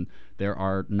Eudaly when there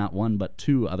are not one but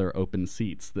two other open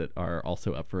seats that are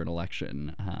also up for an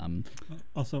election.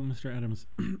 Also, Mr. Adams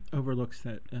overlooks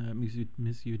that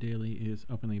Ms. Eudaly is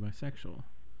openly bisexual.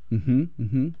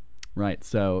 Right.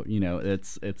 So,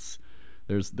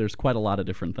 there's quite a lot of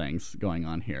different things going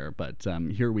on here, but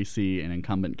here we see an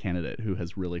incumbent candidate who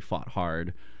has really fought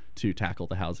hard to tackle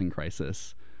the housing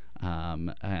crisis,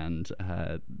 and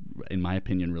in my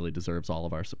opinion, really deserves all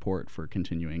of our support for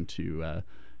continuing to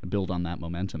build on that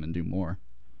momentum and do more.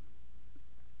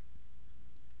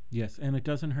 Yes, and it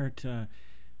doesn't hurt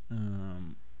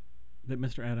that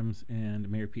Mr. Adams and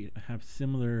Mayor Pete have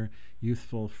similar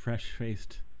youthful,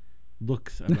 fresh-faced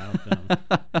looks about them,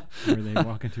 where they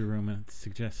walk into a room and it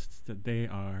suggests that they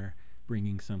are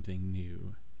bringing something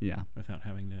new, without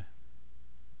having to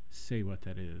say what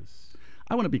that is.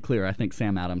 I want to be clear. I think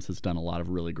Sam Adams has done a lot of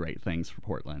really great things for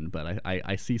Portland, but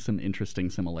I see some interesting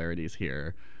similarities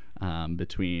here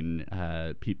between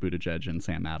Pete Buttigieg and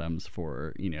Sam Adams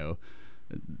for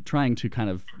trying to kind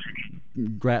of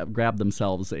grab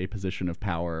themselves a position of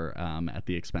power at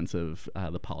the expense of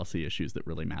the policy issues that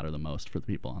really matter the most for the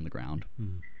people on the ground.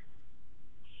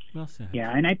 Well said.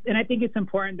 Yeah, and I think it's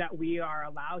important that we are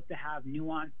allowed to have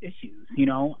nuanced issues.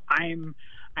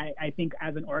 I think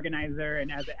as an organizer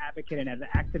and as an advocate and as an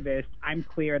activist, I'm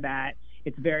clear that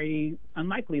it's very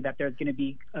unlikely that there's going to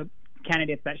be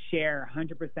candidates that share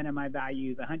 100% of my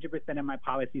values, 100% of my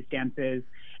policy stances,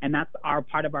 and that's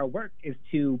part of our work is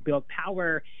to build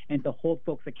power and to hold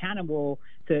folks accountable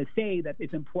to say that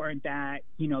it's important that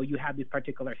you have these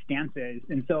particular stances.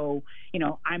 And so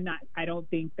I don't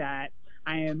think that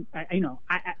I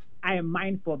am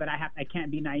mindful that I can't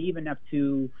be naive enough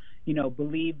to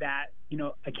believe that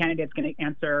a candidate's going to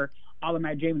answer all of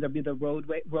my dreams or be the road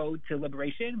to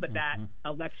liberation, but that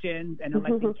elections and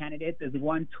electing candidates is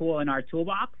one tool in our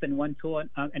toolbox and one tool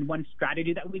and one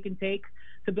strategy that we can take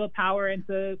to build power and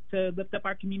to lift up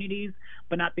our communities,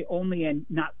 but not the only and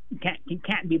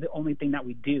can't be the only thing that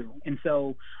we do. And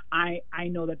so I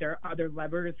know that there are other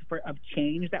levers of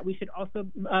change that we should also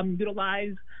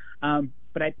utilize,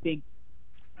 but I think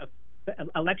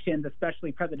elections,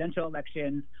 especially presidential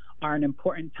elections, are an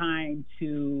important time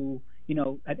to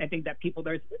I think that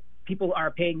people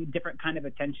are paying different kind of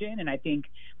attention, and I think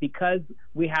because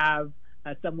we have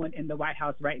someone in the White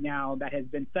House right now that has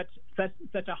been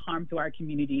such a harm to our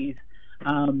communities,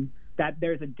 that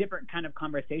there's a different kind of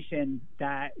conversation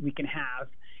that we can have,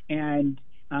 and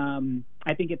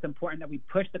I think it's important that we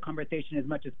push the conversation as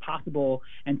much as possible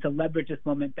and to leverage this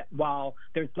moment that while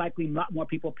there's likely a lot more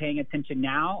people paying attention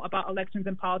now about elections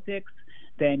and politics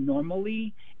than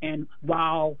normally, and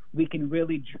while we can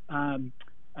really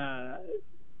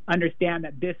understand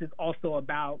that this is also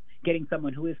about getting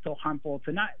someone who is so harmful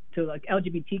to like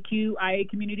LGBTQIA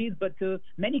communities, but to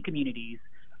many communities,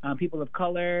 people of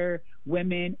color,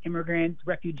 women, immigrants,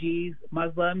 refugees,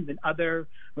 Muslims, and other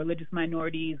religious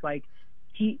minorities. Like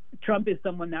Trump is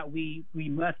someone that we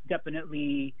must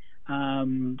definitely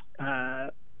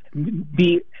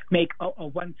make a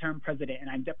one-term president, and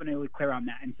I'm definitely clear on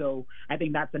that. And so I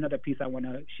think that's another piece I want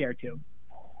to share too.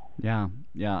 Yeah,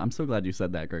 I'm so glad you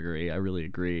said that, Gregory. I really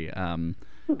agree. And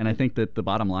I think that the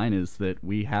bottom line is that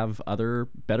we have other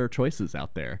better choices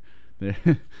out there.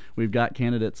 We've got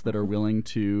candidates that are willing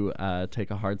to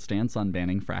take a hard stance on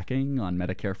banning fracking, on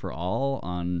Medicare for all,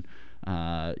 on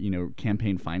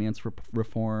campaign finance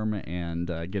reform,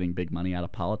 and getting big money out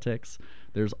of politics.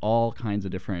 There's all kinds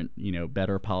of different,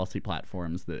 better policy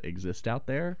platforms that exist out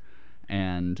there.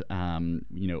 And,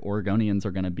 Oregonians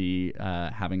are going to be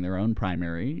having their own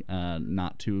primary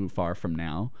not too far from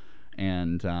now.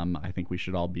 And I think we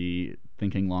should all be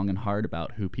thinking long and hard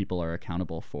about who people are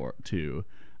accountable to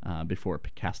before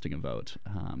casting a vote.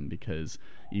 Because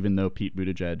even though Pete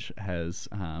Buttigieg has,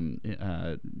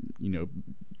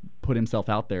 put himself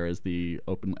out there as the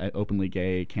openly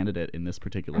gay candidate in this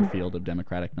particular field of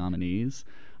Democratic nominees,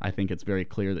 I think it's very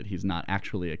clear that he's not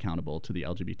actually accountable to the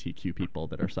LGBTQ people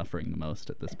that are suffering the most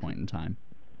at this point in time.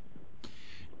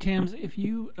 Tams, if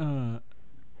you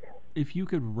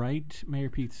could write Mayor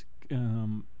Pete's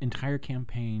entire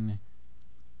campaign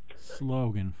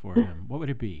slogan for him, what would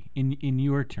it be in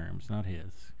your terms, not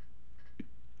his?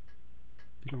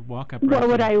 You could walk up. What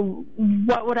would I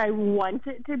want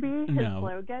it to be? His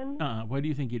slogan? What do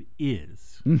you think it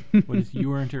is? What is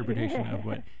your interpretation of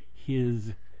what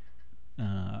his,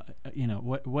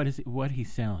 what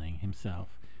he's selling himself?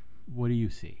 What do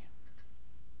you see?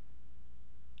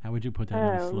 How would you put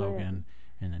that in a slogan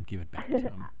and then give it back to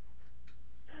him?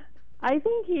 I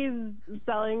think he's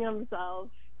selling himself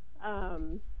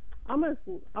almost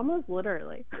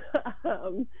literally.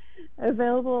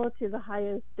 Available to the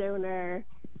highest donor,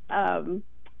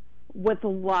 with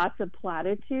lots of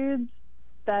platitudes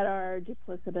that are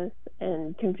duplicitous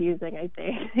and confusing, I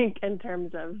think, in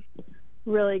terms of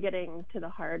really getting to the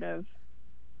heart of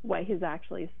what he's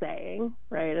actually saying,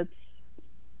 right? It's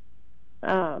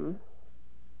I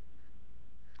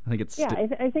think it's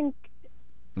I think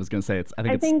I was going to say it's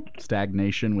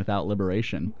stagnation without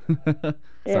liberation. Sorry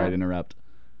to interrupt.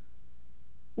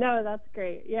 No, that's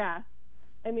great. Yeah.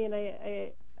 I mean,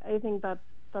 I think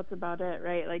that's about it,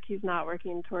 right? Like, he's not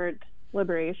working toward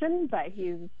liberation, but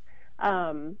he's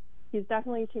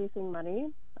definitely chasing money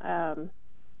at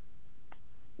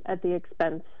the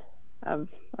expense of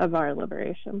our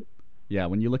liberation. Yeah,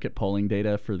 when you look at polling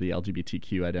data for the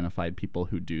LGBTQ identified people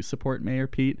who do support Mayor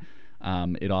Pete,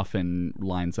 it often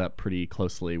lines up pretty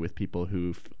closely with people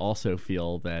who also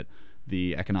feel that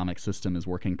the economic system is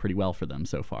working pretty well for them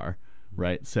so far.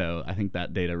 Right, so I think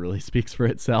that data really speaks for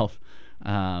itself,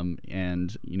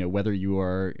 and whether you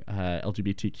are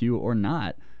LGBTQ or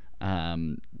not,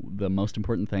 the most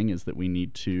important thing is that we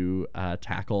need to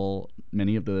tackle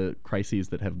many of the crises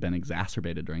that have been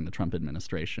exacerbated during the Trump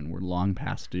administration. We're long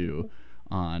past due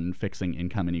on fixing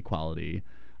income inequality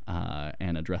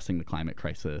and addressing the climate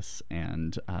crisis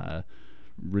and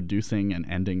reducing and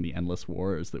ending the endless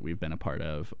wars that we've been a part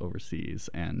of overseas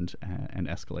and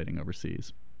escalating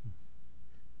overseas.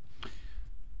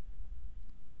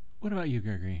 What about you,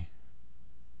 Gregory?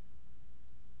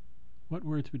 What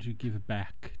words would you give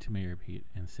back to Mayor Pete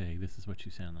and say, this is what you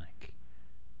sound like?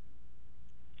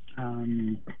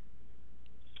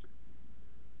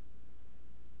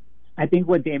 I think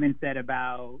what Damon said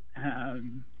about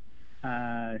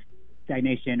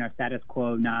stagnation or status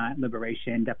quo, not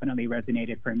liberation, definitely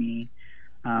resonated for me.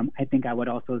 I think I would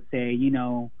also say,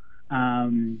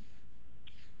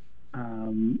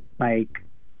 like,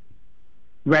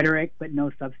 rhetoric but no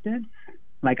substance.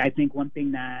 Like, I think one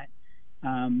thing that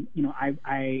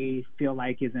I feel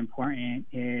like is important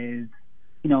is,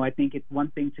 I think it's one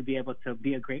thing to be able to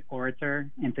be a great orator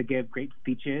and to give great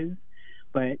speeches,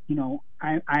 but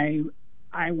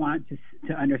I want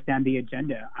to understand the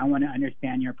agenda. I want to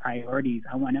understand your priorities.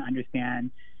 I want to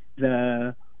understand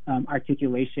the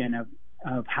articulation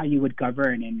of how you would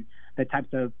govern and the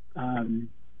types of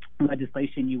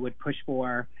legislation you would push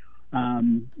for,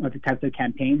 or the types of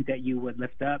campaigns that you would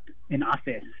lift up in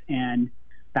office. And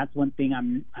that's one thing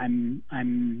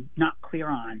I'm not clear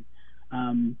on.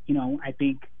 I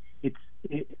think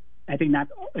I think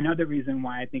that's another reason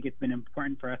why I think it's been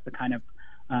important for us to kind of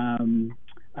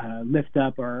lift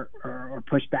up or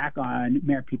push back on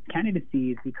Mayor Pete's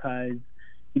candidacy, is because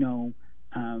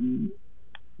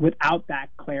without that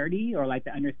clarity or like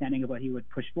the understanding of what he would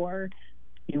push for,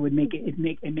 it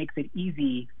makes it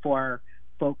easy for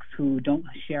folks who don't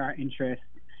share our interests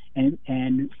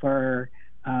and for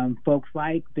folks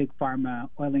like Big Pharma,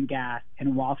 oil and gas,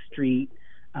 and Wall Street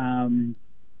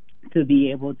to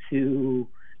be able to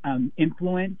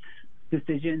influence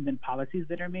decisions and policies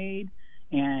that are made,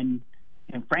 and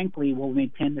and frankly will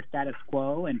maintain the status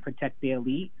quo and protect the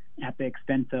elite at the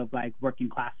expense of like working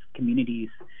class communities,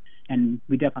 and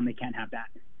we definitely can't have that.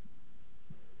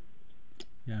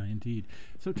 Yeah, indeed.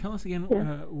 So tell us again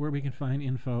where we can find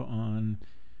info on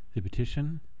the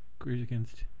petition, Queers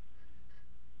Against.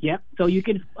 Yep. So you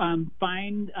can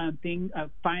find our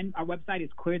website is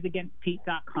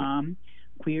queersagainstpete.com,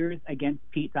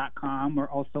 queersagainstpete.com. We're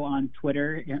also on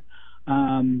Twitter.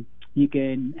 You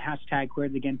can hashtag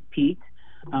queersagainstpete.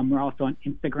 We're also on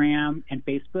Instagram and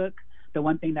Facebook. The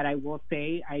one thing that I will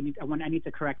say, I need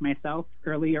to correct myself.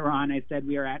 Earlier on, I said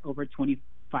we are at over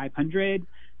 2,500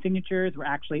 signatures. We're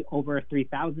actually over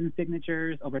 3,000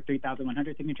 signatures, over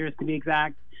 3,100 signatures to be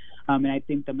exact. And I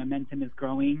think the momentum is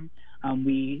growing.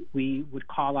 We would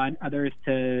call on others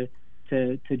to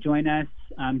join us,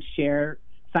 sign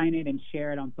it and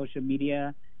share it on social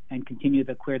media, and continue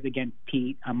the Queers Against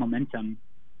Pete momentum.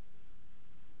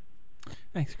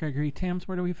 Thanks, Gregory. Tams,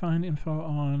 where do we find info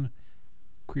on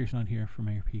Queers Not Here for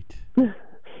Mayor Pete?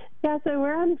 Yeah, so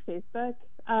we're on Facebook,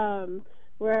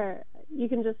 where you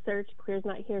can just search Queers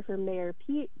Not Here for Mayor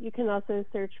Pete. You can also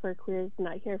search for Queers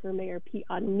Not Here for Mayor Pete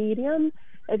on Medium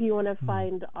if you want to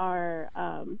find our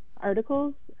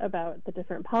articles about the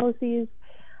different policies.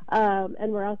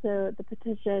 And we're also, the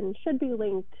petition should be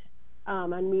linked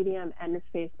on Medium and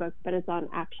Facebook, but it's on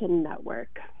Action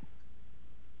Network.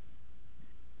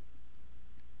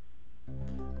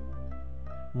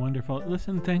 Wonderful.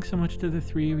 Listen, thanks so much to the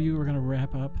three of you. We're going to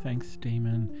wrap up. Thanks,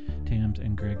 Damon, Tams,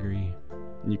 and Gregory.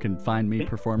 You can find me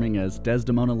performing as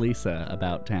Desdemona Lisa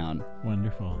about town.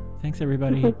 Wonderful. Thanks,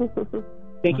 everybody.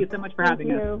 Thank you so much for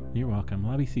having us. You're welcome.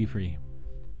 Lobby C Free.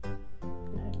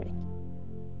 Okay.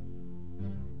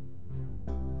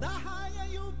 The higher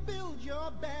you build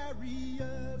your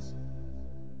barriers,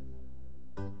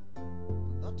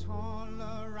 the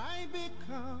taller I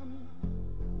become.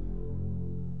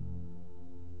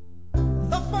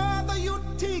 The farther you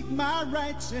take my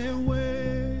rights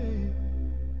away,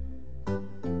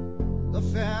 the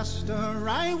faster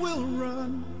I will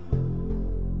run.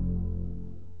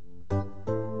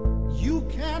 You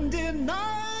can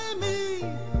deny me,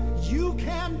 you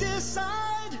can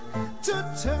decide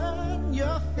to turn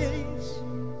your face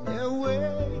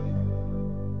away.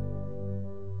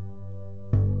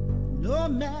 No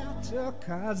matter,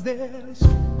 'cause there's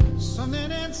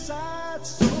something inside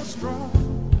so strong.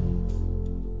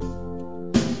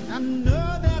 I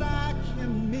know that I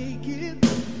can make it,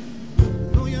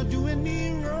 though you're doing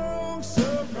me wrong,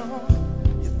 so wrong.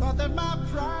 You thought that my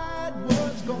pride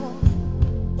was gone.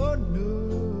 Oh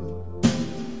no,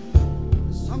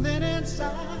 something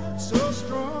inside so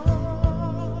strong.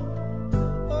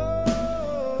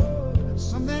 Oh,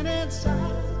 something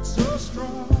inside so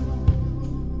strong.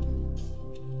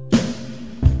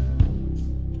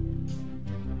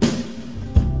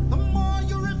 The more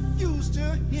you refuse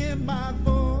to hear my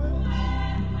voice,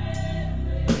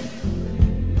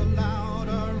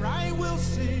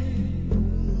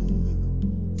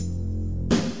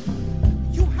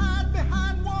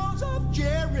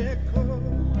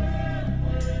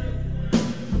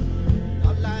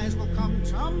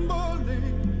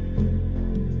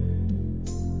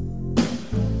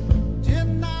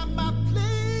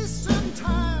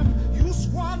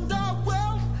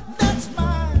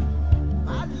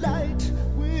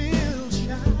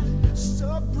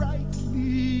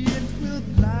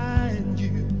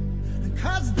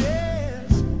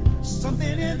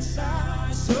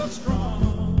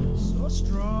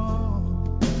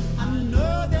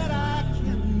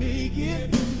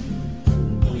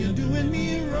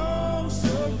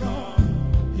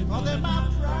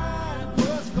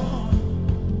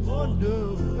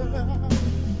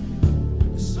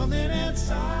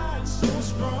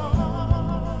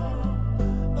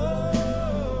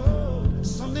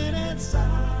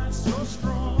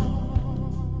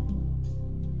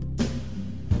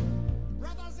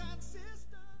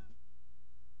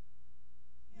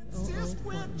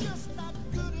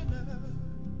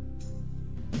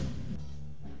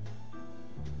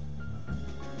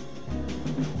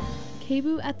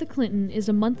 KBOO at the Clinton is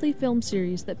a monthly film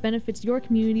series that benefits your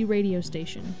community radio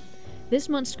station. This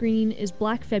month's screening is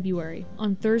Black February,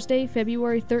 on Thursday,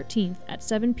 February 13th at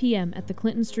 7 p.m. at the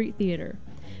Clinton Street Theater.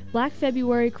 Black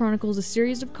February chronicles a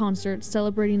series of concerts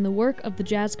celebrating the work of the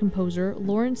jazz composer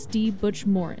Lawrence D. Butch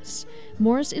Morris.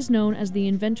 Morris is known as the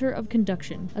inventor of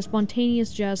conduction, a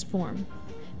spontaneous jazz form.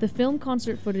 The film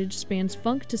concert footage spans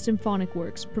funk to symphonic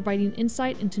works, providing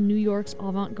insight into New York's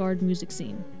avant-garde music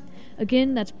scene.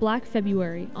 Again, that's Black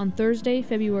February, on Thursday,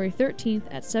 February 13th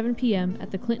at 7 p.m.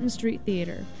 at the Clinton Street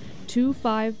Theater,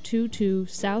 2522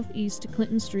 Southeast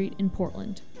Clinton Street in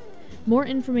Portland. More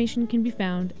information can be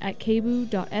found at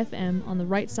kboo.fm on the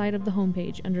right side of the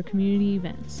homepage under Community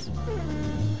Events.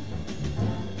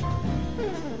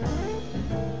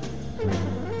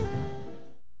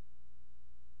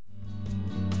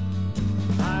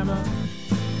 I'm a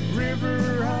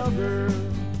river hugger.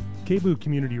 KBOO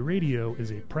Community Radio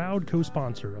is a proud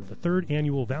co-sponsor of the 3rd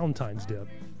Annual Valentine's Dip,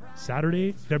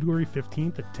 Saturday, February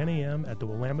 15th at 10 a.m. at the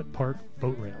Willamette Park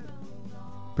Boat Ramp.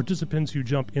 Participants who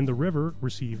jump in the river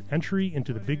receive entry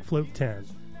into the Big Float 10.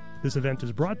 This event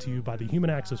is brought to you by the Human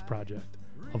Access Project,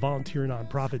 a volunteer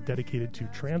nonprofit dedicated to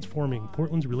transforming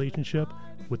Portland's relationship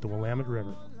with the Willamette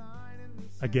River.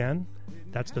 Again,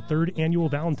 that's the 3rd Annual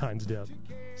Valentine's Dip,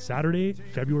 Saturday,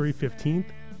 February 15th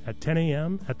at 10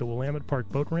 a.m. at the Willamette Park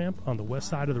Boat Ramp on the west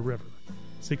side of the river,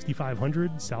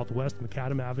 6500 Southwest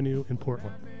Macadam Avenue in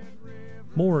Portland.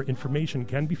 More information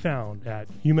can be found at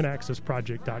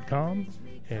humanaccessproject.com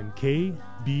and kboo.fm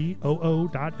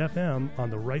on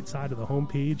the right side of the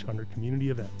homepage under Community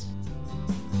Events.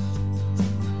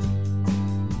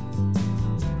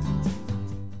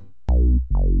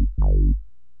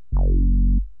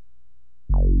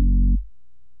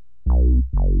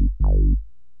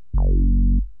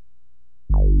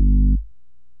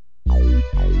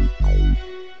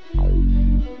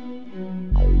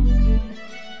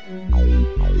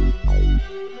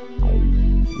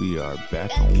 We are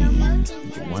back on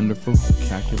the wonderful,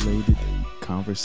 calculated conversation.